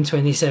where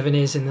M27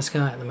 is in the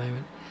sky at the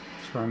moment.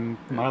 From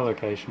my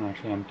location,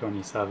 actually,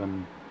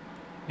 M27,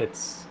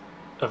 it's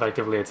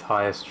effectively its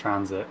highest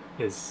transit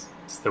is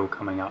still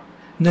coming up.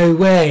 No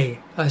way!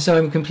 So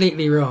I'm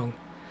completely wrong.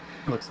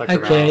 It looks like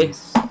around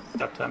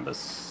September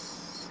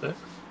 6th.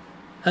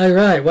 Oh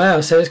right,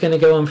 wow, so it's going to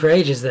go on for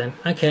ages then.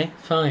 Okay,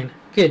 fine,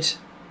 good.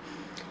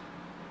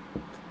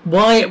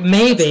 Why,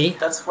 maybe...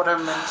 That's what I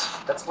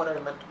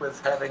meant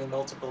with having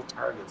multiple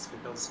targets,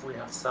 because we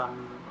have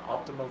some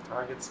optimal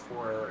targets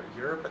for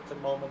Europe at the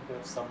moment, we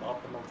have some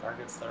optimal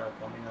targets that are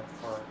coming up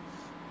for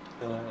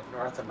the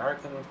North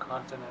American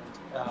continent.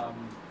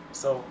 And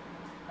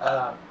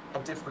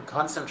if we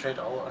concentrate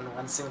all on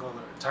one single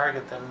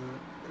target, then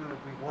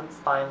we won't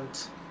find,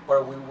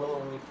 or we will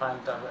only find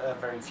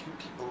very few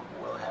people who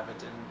will have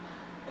it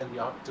in the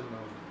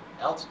optimum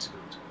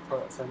altitude.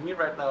 For me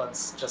right now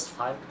it's just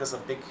fine because a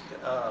big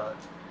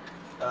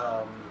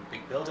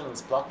building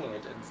is blocking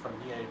it, and for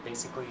me I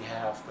basically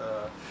have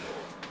the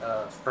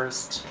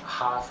first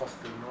half of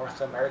the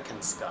North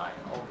American sky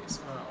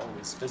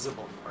always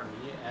visible for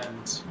me,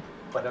 and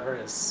whatever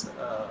is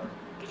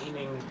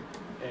gaining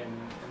in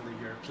the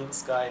European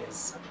sky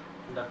is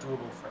not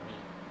doable for me.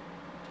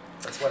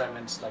 That's what I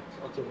meant, like,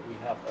 okay, we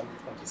have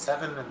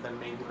M27, and then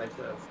maybe like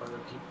for the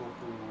people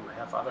who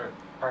have other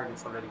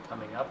targets already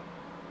coming up,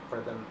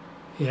 for them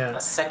Yeah.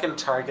 A second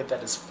target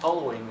that is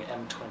following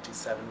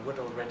M27 would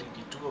already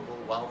be doable,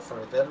 while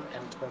for them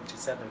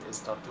M27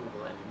 is not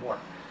doable anymore.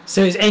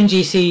 So it's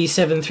NGC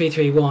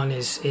 7331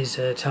 is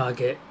a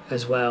target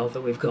as well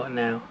that we've got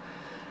now.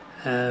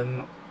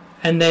 And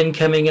then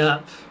coming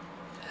up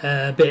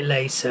a bit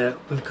later,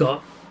 we've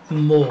got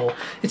more.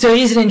 So it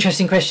is an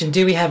interesting question.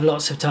 Do we have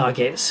lots of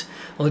targets,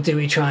 or do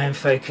we try and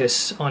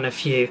focus on a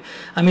few?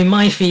 I mean,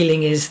 my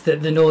feeling is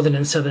that the northern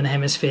and southern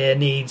hemisphere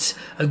needs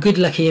a good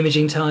lucky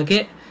imaging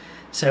target.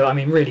 So, I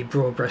mean, really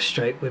broad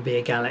brushstroke would be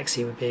a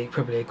galaxy, would be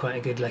probably quite a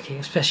good lucky,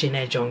 especially an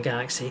edge-on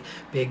galaxy,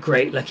 be a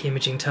great lucky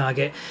imaging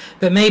target.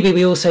 But maybe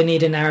we also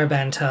need a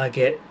narrowband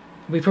target.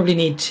 We probably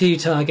need 2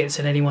 targets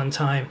at any one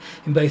time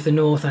in both the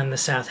north and the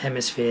south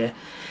hemisphere.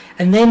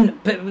 And then,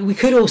 but we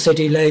could also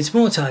do loads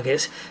more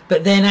targets.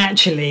 But then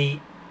actually,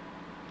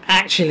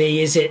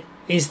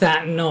 is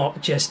that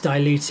not just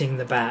diluting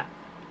the bat?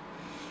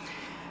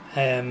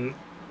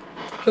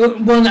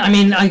 One, I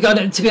mean,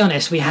 to be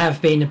honest, we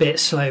have been a bit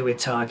slow with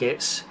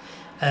targets.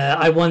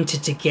 I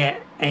wanted to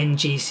get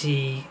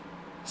NGC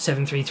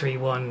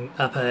 7331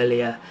 up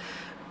earlier,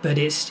 but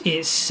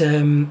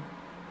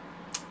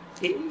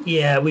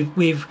yeah, we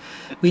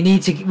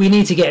need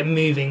to get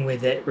moving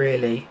with it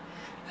really.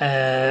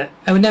 Oh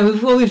no,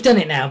 we've done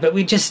it now, but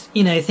we just,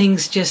 you know,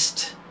 things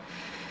just,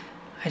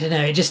 I don't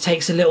know, it just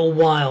takes a little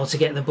while to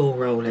get the ball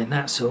rolling.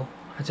 That's all.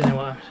 I don't know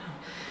what.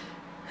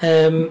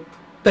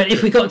 But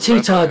if we got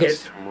 2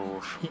 targets,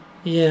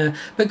 yeah.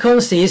 But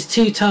Consti, is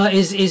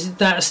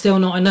that still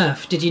not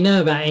enough? Did you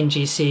know about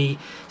NGC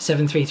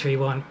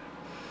 7331?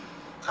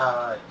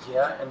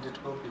 Yeah, and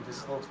it will be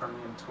visible for me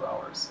in 2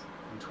 hours.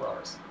 In 2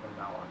 hours from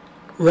now on.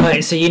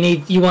 Right. So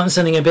you want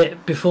something a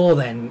bit before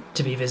then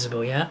to be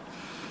visible, yeah?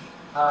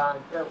 Yeah.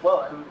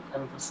 Well,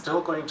 I'm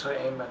still going to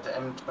aim at the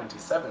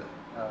M27.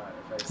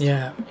 If I still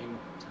aim.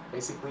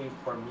 Basically,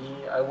 for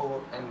me, I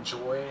will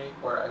enjoy,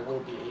 or I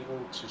will be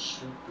able to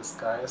shoot the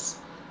skies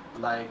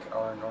like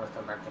our North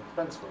American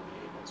friends will be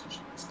able to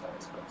shoot the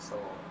skies with. So,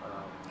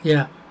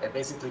 yeah. I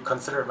basically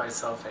consider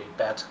myself a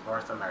bad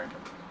North American.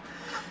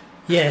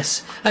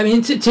 Yes. I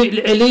mean, to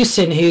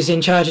Lucin, who's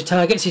in charge of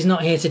targets, he's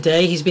not here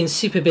today. He's been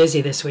super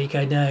busy this week,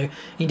 I know.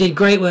 He did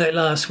great work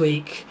last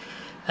week,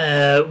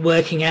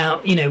 working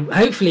out, you know,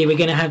 hopefully we're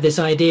going to have this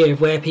idea of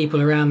where people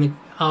are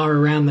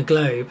around the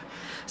globe.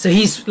 So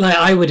he's like,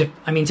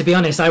 to be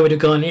honest, I would have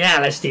gone, yeah,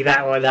 let's do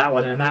that one,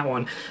 and that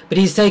one. But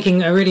he's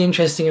taking a really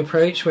interesting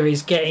approach where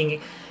he's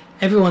getting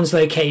everyone's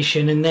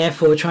location and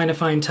therefore trying to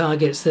find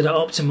targets that are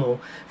optimal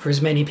for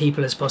as many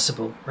people as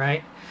possible,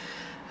 right?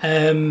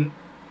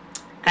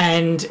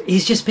 And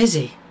he's just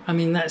busy. I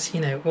mean, that's, you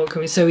know,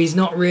 so he's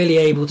not really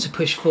able to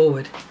push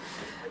forward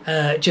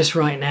just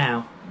right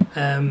now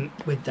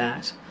with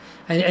that.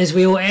 And as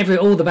we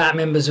all the BAT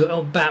members,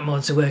 all BAT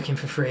mods are working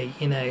for free,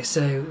 you know.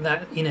 So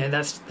that, you know,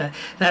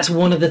 that's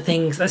one of the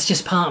things. That's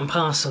just part and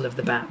parcel of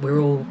the BAT. We're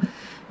all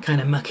kind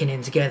of mucking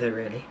in together,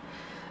 really.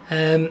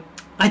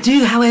 I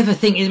do, however,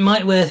 think it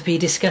might worth be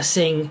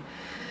discussing.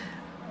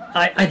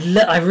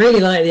 I really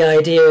like the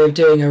idea of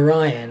doing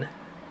Orion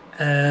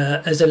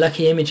as a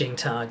lucky imaging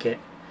target,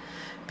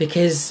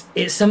 because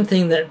it's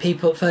something that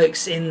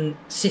folks in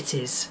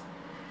cities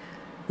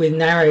with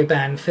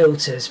narrowband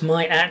filters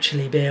might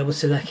actually be able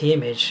to lucky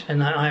image,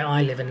 and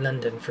I live in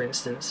London, for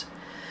instance,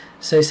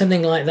 so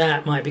something like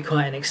that might be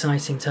quite an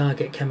exciting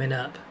target coming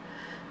up.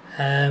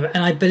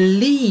 And I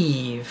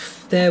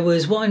believe there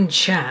was one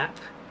chap,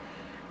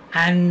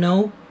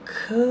 Anoko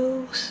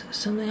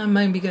something, I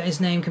might be getting his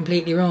name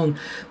completely wrong,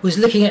 was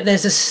looking at,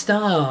 there's a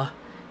star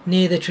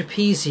near the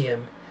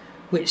trapezium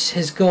which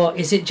has got,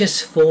 is it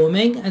just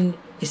forming, and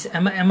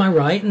am I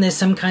right? And there's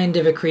some kind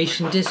of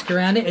accretion disk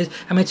around it.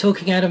 Am I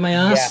talking out of my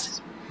ass?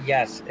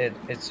 Yes.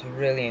 It's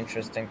really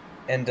interesting.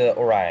 In the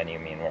Orion, you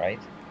mean, right?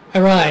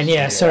 Orion,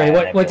 yeah. Sorry,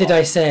 what did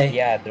I say?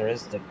 Yeah, there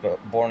is the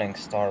burning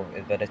star,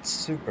 but it's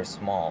super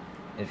small.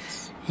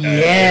 It's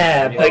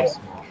but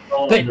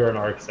under an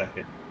arc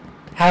second.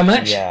 How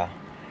much? Yeah.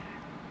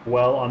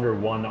 Well under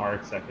 1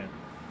 arc second.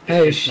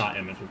 Oh, it's not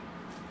imaging.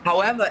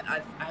 However,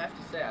 I have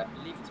to say, I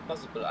believe it's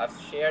possible. I've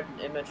shared an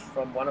image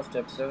from one of the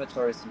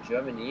observatories in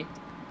Germany,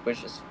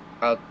 which is,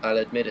 I'll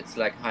admit, it's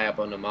like high up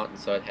on the mountain,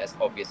 so it has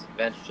obvious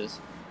advantages,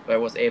 but I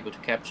was able to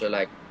capture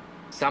like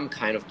some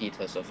kind of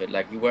details of it.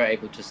 Like you were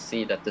able to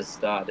see that the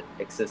star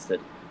existed.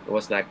 It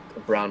was like a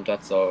brown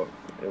dot, so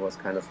it was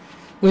kind of...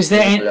 Was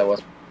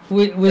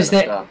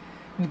there...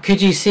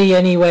 Could you see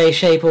any way,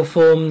 shape or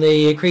form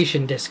the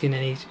accretion disk in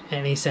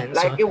any sense?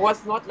 Like, it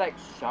was not like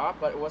sharp,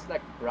 but it was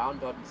like brown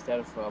dot instead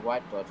of a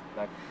white dot.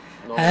 Like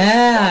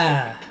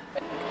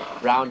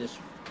brownish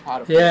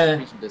part of the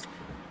accretion disk.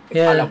 The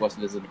color was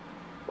visible.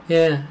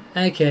 Yeah,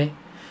 okay.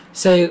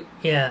 So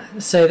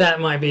that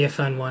might be a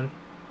fun one.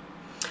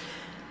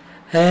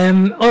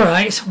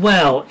 Alright,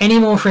 well, any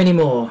more for any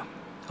more?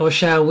 Or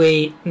shall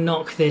we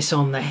knock this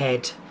on the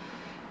head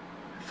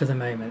for the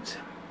moment?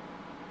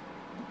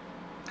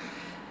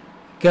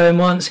 Going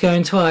once,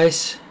 going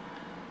twice.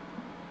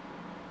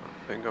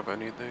 Think of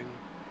anything.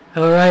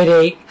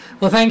 Alrighty.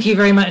 Well, thank you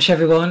very much,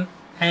 everyone.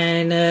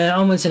 and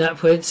onwards and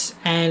upwards,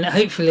 and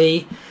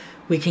hopefully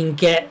we can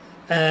get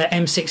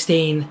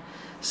M16.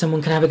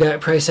 Someone can have a go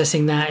at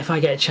processing that. If I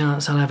get a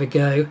chance, I'll have a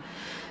go.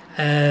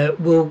 I've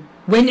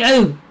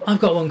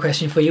got one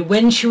question for you.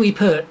 When should we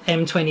put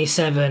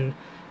M27?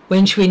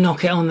 When should we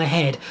knock it on the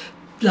head?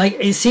 Like,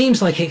 it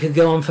seems like it could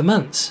go on for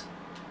months.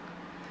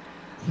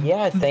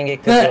 Yeah, I think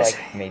it could be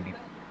like maybe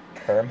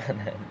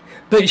permanent.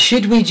 But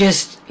should we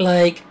just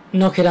like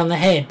knock it on the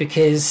head,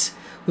 because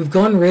we've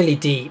gone really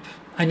deep?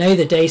 I know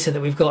the data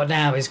that we've got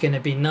now is going to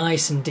be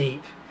nice and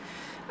deep.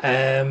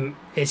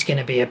 It's going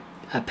to be a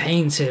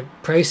pain to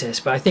process,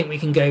 but I think we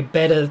can go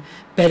better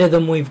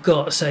than we've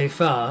got so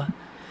far.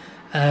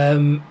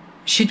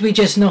 Should we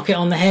just knock it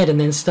on the head and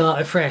then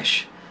start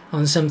afresh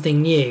on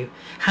something new?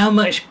 How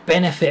much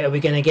benefit are we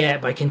going to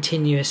get by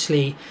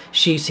continuously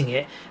shooting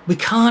it? We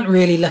can't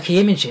really lucky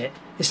image it.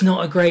 It's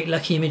not a great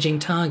lucky imaging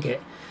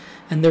target,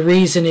 and the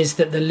reason is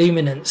that the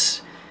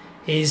luminance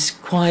is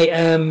quite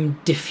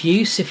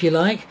diffuse, if you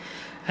like.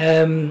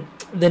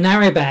 The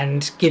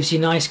narrowband gives you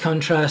nice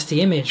contrasty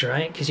image,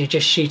 right? Because you're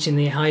just shooting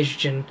the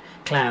hydrogen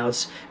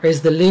clouds,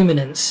 whereas the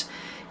luminance,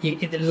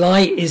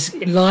 light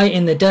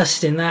in the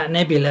dust in that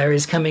nebula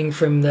is coming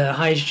from the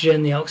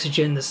hydrogen, the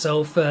oxygen, the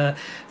sulfur,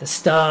 the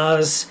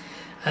stars,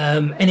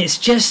 and it's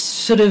just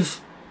sort of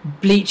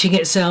bleaching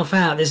itself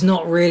out. It's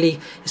not really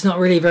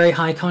very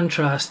high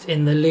contrast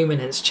in the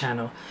luminance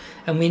channel,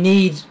 and we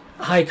need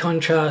high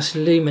contrast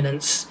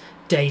luminance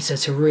data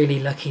to really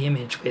lucky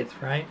image with,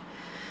 right?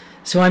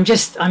 So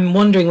I'm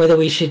wondering whether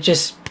we should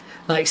just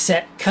like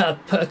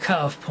put a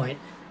cutoff point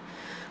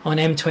on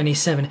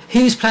M27.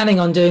 Who's planning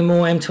on doing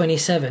more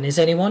M27? Is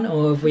anyone,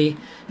 or have we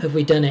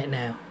done it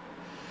now?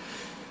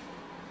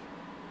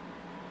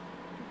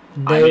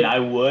 No. I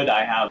mean,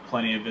 I have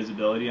plenty of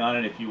visibility on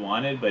it if you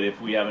wanted, but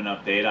if we have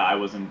enough data,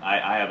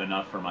 I have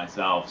enough for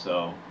myself,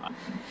 so.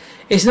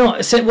 It's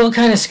not. So what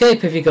kind of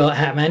scope have you got,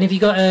 Hatman? Have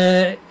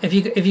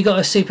you got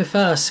a super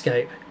fast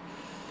scope?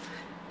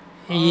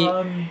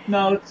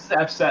 No, it's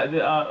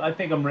f7. I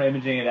think I'm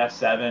imaging at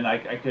f7.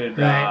 I could,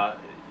 right.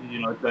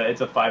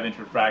 It's a 5-inch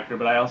refractor,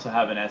 but I also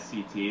have an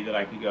SCT that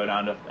I could go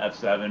down to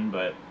f7,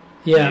 but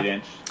yeah.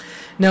 8-inch.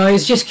 No, I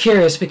was just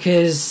curious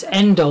because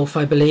Endolf,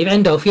 I believe.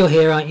 Endolf, you're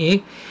here, aren't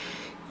you?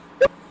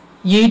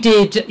 You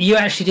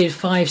actually did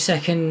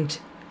 5-second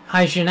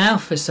hydrogen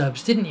alpha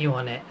subs, didn't you,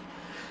 on it?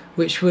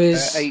 Which was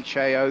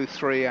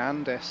HAO3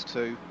 and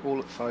S2, all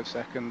at 5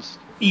 seconds.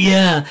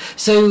 Yeah.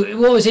 So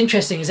what was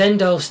interesting is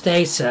Endolf's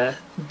data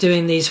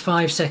doing these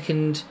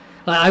 5-second.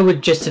 Like, I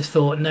would just have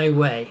thought, no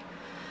way,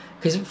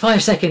 because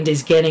 5 second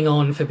is getting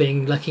on for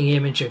being lucky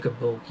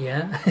imageable,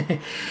 yeah.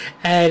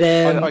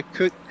 And I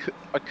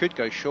could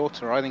go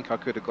shorter. I think I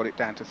could have got it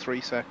down to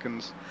 3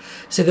 seconds.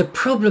 So the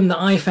problem that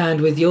I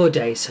found with your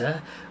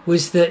data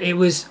was that it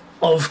was,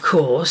 of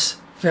course,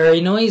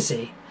 very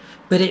noisy,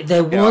 but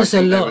there was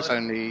a lot. There was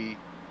only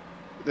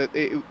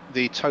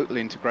the total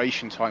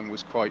integration time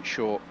was quite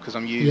short because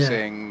I'm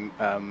using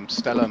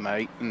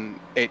StellarMate, and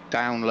it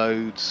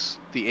downloads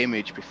the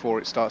image before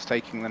it starts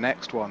taking the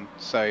next one.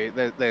 So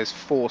there's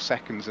 4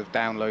 seconds of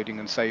downloading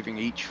and saving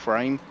each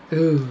frame.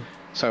 Ooh.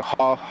 So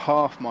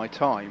half my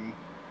time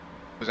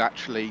was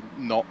actually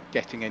not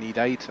getting any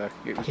data.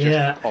 It was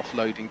just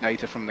offloading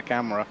data from the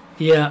camera.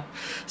 Yeah.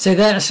 So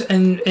that's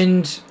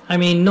and I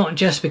mean, not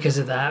just because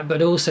of that,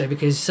 but also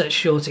because such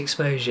short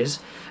exposures.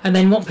 And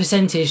then what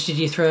percentage did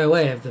you throw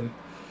away of them?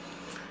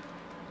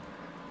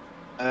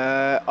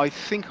 I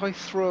think I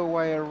threw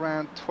away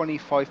around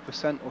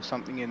 25% or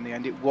something in the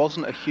end. It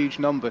wasn't a huge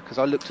number because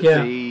I looked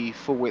at the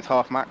full width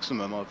half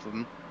maximum of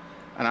them,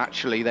 and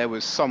actually there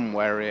was some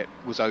where it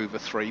was over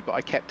 3, but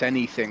I kept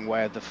anything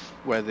where the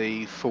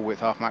full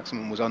width half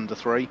maximum was under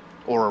 3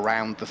 or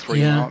around the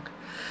 3 mark.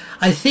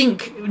 I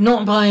think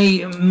not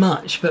by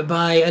much, but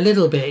by a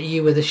little bit,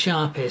 you were the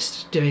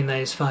sharpest doing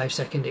those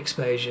 5-second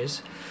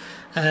exposures.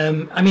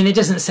 I mean, it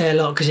doesn't say a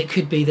lot because it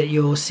could be that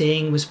your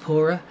seeing was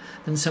poorer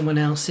than someone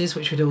else's,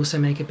 which would also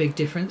make a big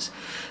difference.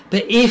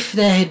 But if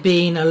there had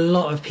been a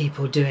lot of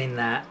people doing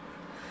that,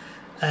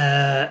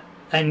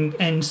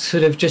 and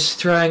sort of just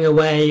throwing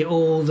away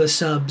all the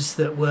subs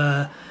that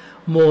were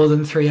more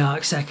than 3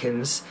 arc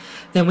seconds,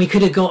 then we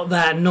could have got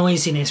that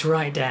noisiness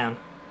right down.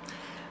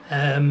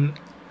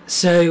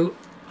 So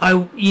I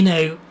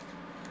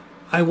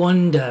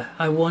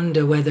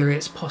wonder whether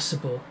it's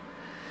possible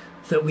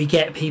that we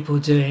get people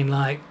doing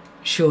like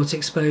short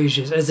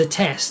exposures as a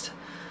test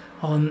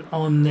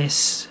on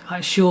this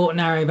short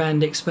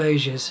narrowband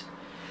exposures.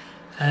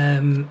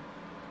 I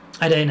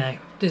don't know.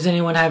 Does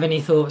anyone have any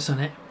thoughts on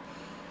it?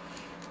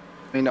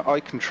 I mean,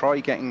 I can try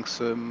getting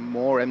some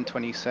more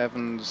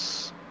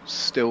M27s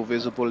still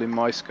visible in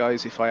my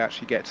skies if I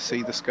actually get to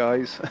see the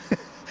skies.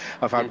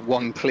 I've had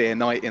one clear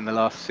night in the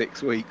last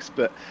 6 weeks,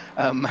 but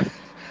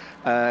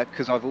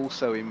because I've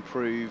also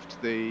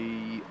improved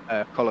the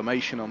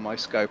collimation on my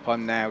scope,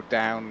 I'm now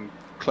down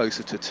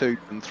closer to 2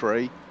 than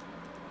 3.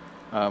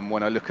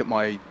 When I look at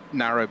my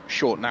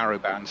short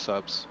narrowband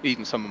subs,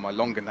 even some of my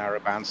longer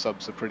narrowband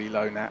subs are pretty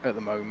low now at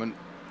the moment.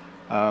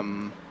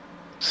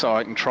 so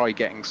I can try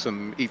getting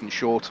some even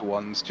shorter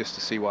ones just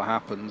to see what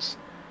happens.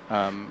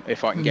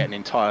 If I can get an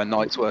entire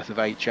night's worth of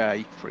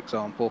HA, for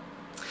example.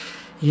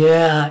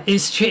 Yeah,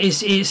 it's true.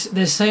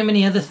 There's so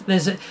many other.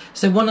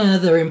 So one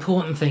other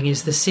important thing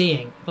is the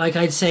seeing. Like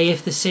I'd say,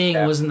 if the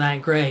seeing wasn't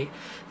that great,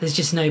 there's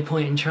just no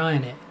point in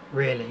trying it,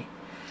 really.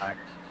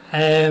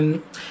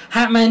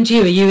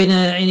 Hatmandu, are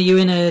you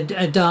in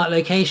a dark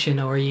location,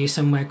 or are you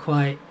somewhere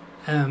quite?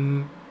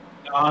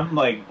 I'm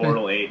like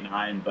Portal 8,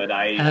 9, but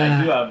I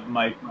do have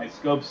my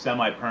scope's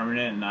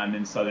semi-permanent, and I'm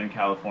in Southern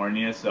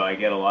California, so I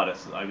get a lot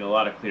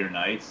of clear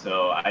nights.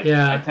 So I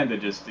tend to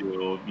just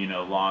do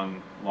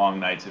long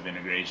nights of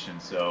integration.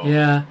 So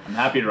I'm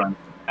happy to run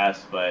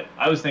fast, but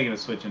I was thinking of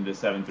switching to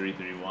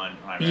 7331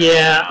 primarily.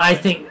 Yeah, I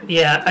think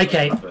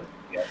okay.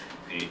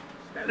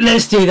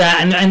 Let's do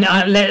that,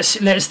 and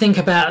let's think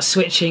about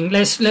switching.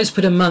 Let's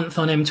put a month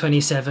on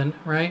M27,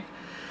 right?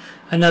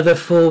 Another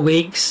 4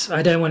 weeks.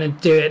 I don't want to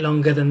do it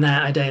longer than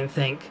that. I don't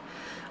think.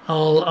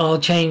 I'll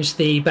change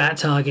the bat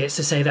targets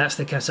to say that's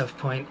the cutoff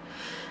point.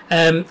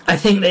 I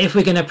think that if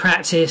we're going to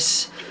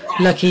practice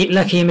lucky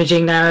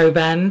imaging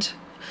narrowband,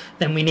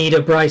 then we need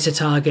a brighter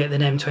target than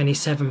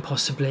M27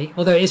 possibly.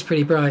 Although it is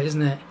pretty bright,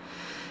 isn't it?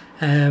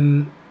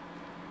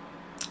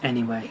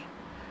 Anyway.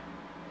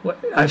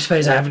 I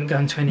suppose I haven't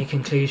gone to any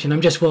conclusion.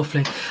 I'm just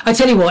waffling. I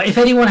tell you what, if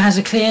anyone has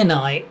a clear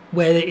night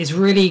where it is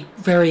really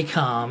very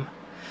calm,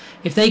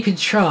 if they could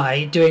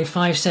try doing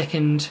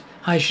 5-second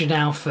hydrogen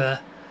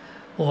alpha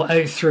or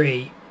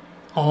O3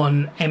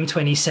 on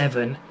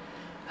M27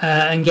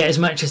 and get as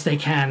much as they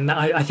can,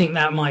 I think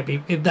that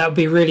would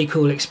be a really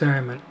cool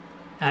experiment,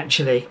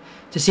 actually,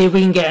 to see if we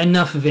can get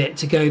enough of it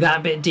to go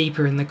that bit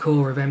deeper in the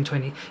core of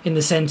M20, in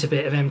the center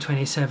bit of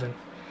M27.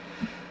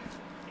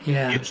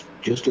 Yeah.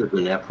 Just as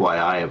an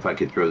FYI, if I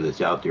could throw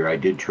this out there, I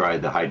did try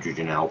the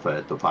hydrogen alpha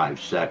at the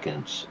 5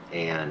 seconds,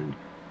 and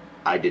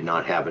I did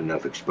not have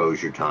enough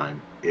exposure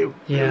time. It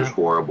was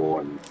horrible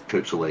and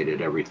pixelated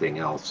everything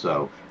else.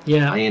 So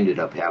I ended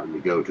up having to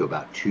go to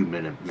about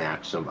 2-minute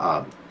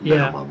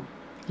minimum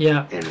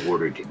in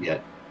order to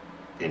get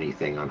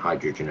anything on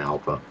hydrogen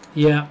alpha.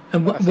 Yeah,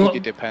 and I think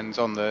it depends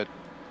on the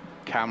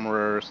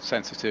camera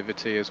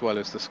sensitivity as well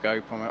as the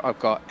scope. I've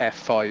got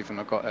f5 and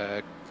I've got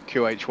a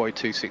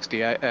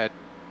QHY268.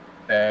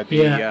 The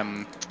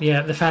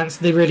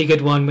really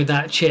good one with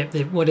that chip.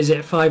 What is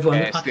it?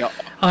 5.1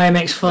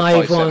 IMX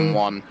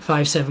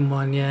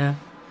 5.1. Yeah.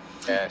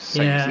 Yeah,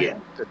 same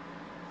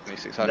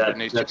 2600,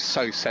 and it's just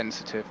so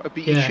sensitive. But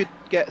you should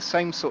get the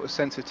same sort of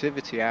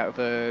sensitivity out of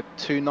a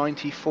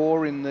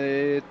 294 in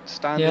the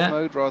standard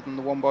mode rather than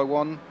the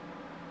 1x1.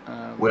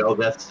 Well,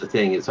 that's the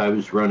thing, is I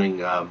was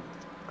running a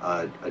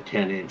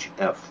 10-inch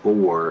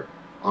f4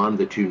 on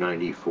the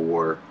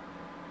 294,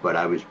 but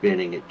I was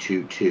binning at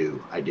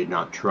 2.2. I did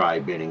not try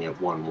binning at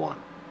 1.1.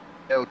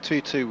 Well,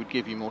 2.2 would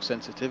give you more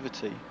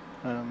sensitivity.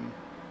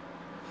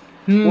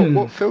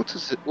 What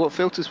filters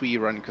were you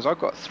running? Because I've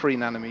got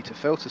 3nm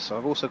filters, so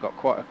I've also got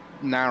quite a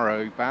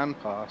narrow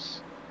bandpass.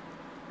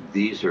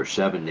 These are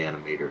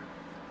 7nm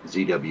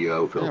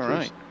ZWO filters. All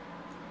right.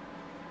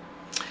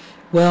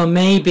 Well,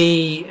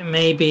 maybe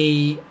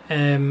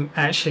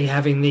actually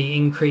having the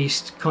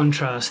increased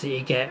contrast that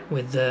you get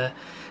with the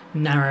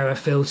narrower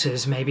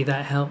filters, maybe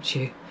that helped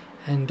you.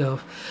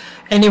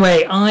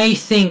 Anyway, I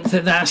think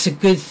that that's a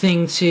good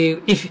thing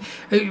to. If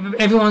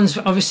everyone's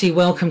obviously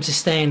welcome to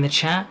stay in the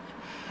chat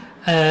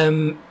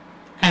and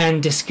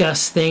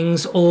discuss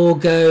things, or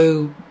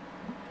go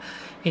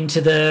into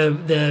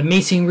the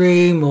meeting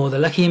room or the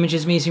Lucky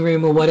Images meeting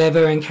room or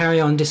whatever and carry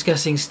on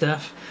discussing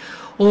stuff.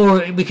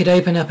 Or we could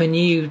open up a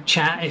new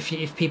chat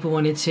if people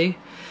wanted to.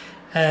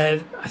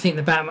 I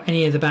think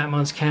any of the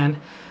Batmods can.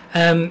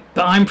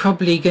 But I'm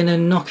probably going to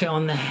knock it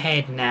on the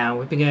head now.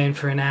 We've been going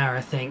for an hour,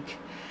 I think.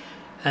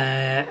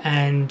 Yeah.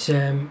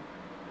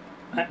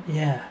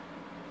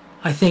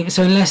 I think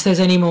so, unless there's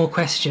any more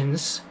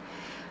questions,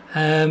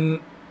 I'm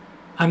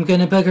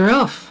going to bugger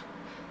off.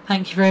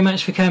 Thank you very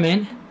much for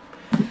coming.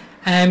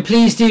 And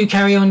please do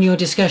carry on your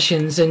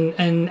discussions, and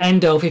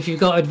Endolf, if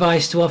you've got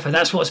advice to offer.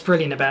 That's what's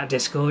brilliant about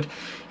Discord,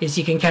 is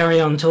you can carry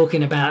on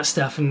talking about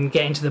stuff and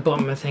getting to the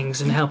bottom of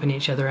things and helping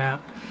each other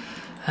out.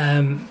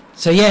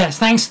 So yes,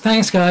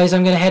 thanks guys.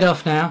 I'm going to head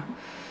off now.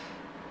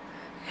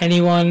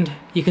 Anyone,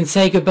 you can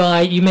say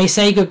goodbye. You may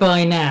say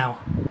goodbye now,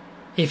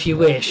 if you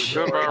wish.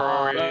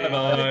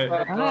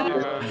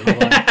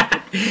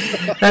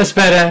 That's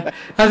better.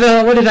 I thought,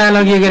 I wondered how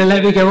long you were going to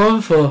let me go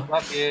on for.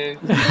 Love you.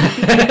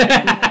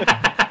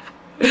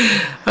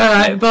 All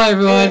right, bye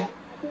everyone.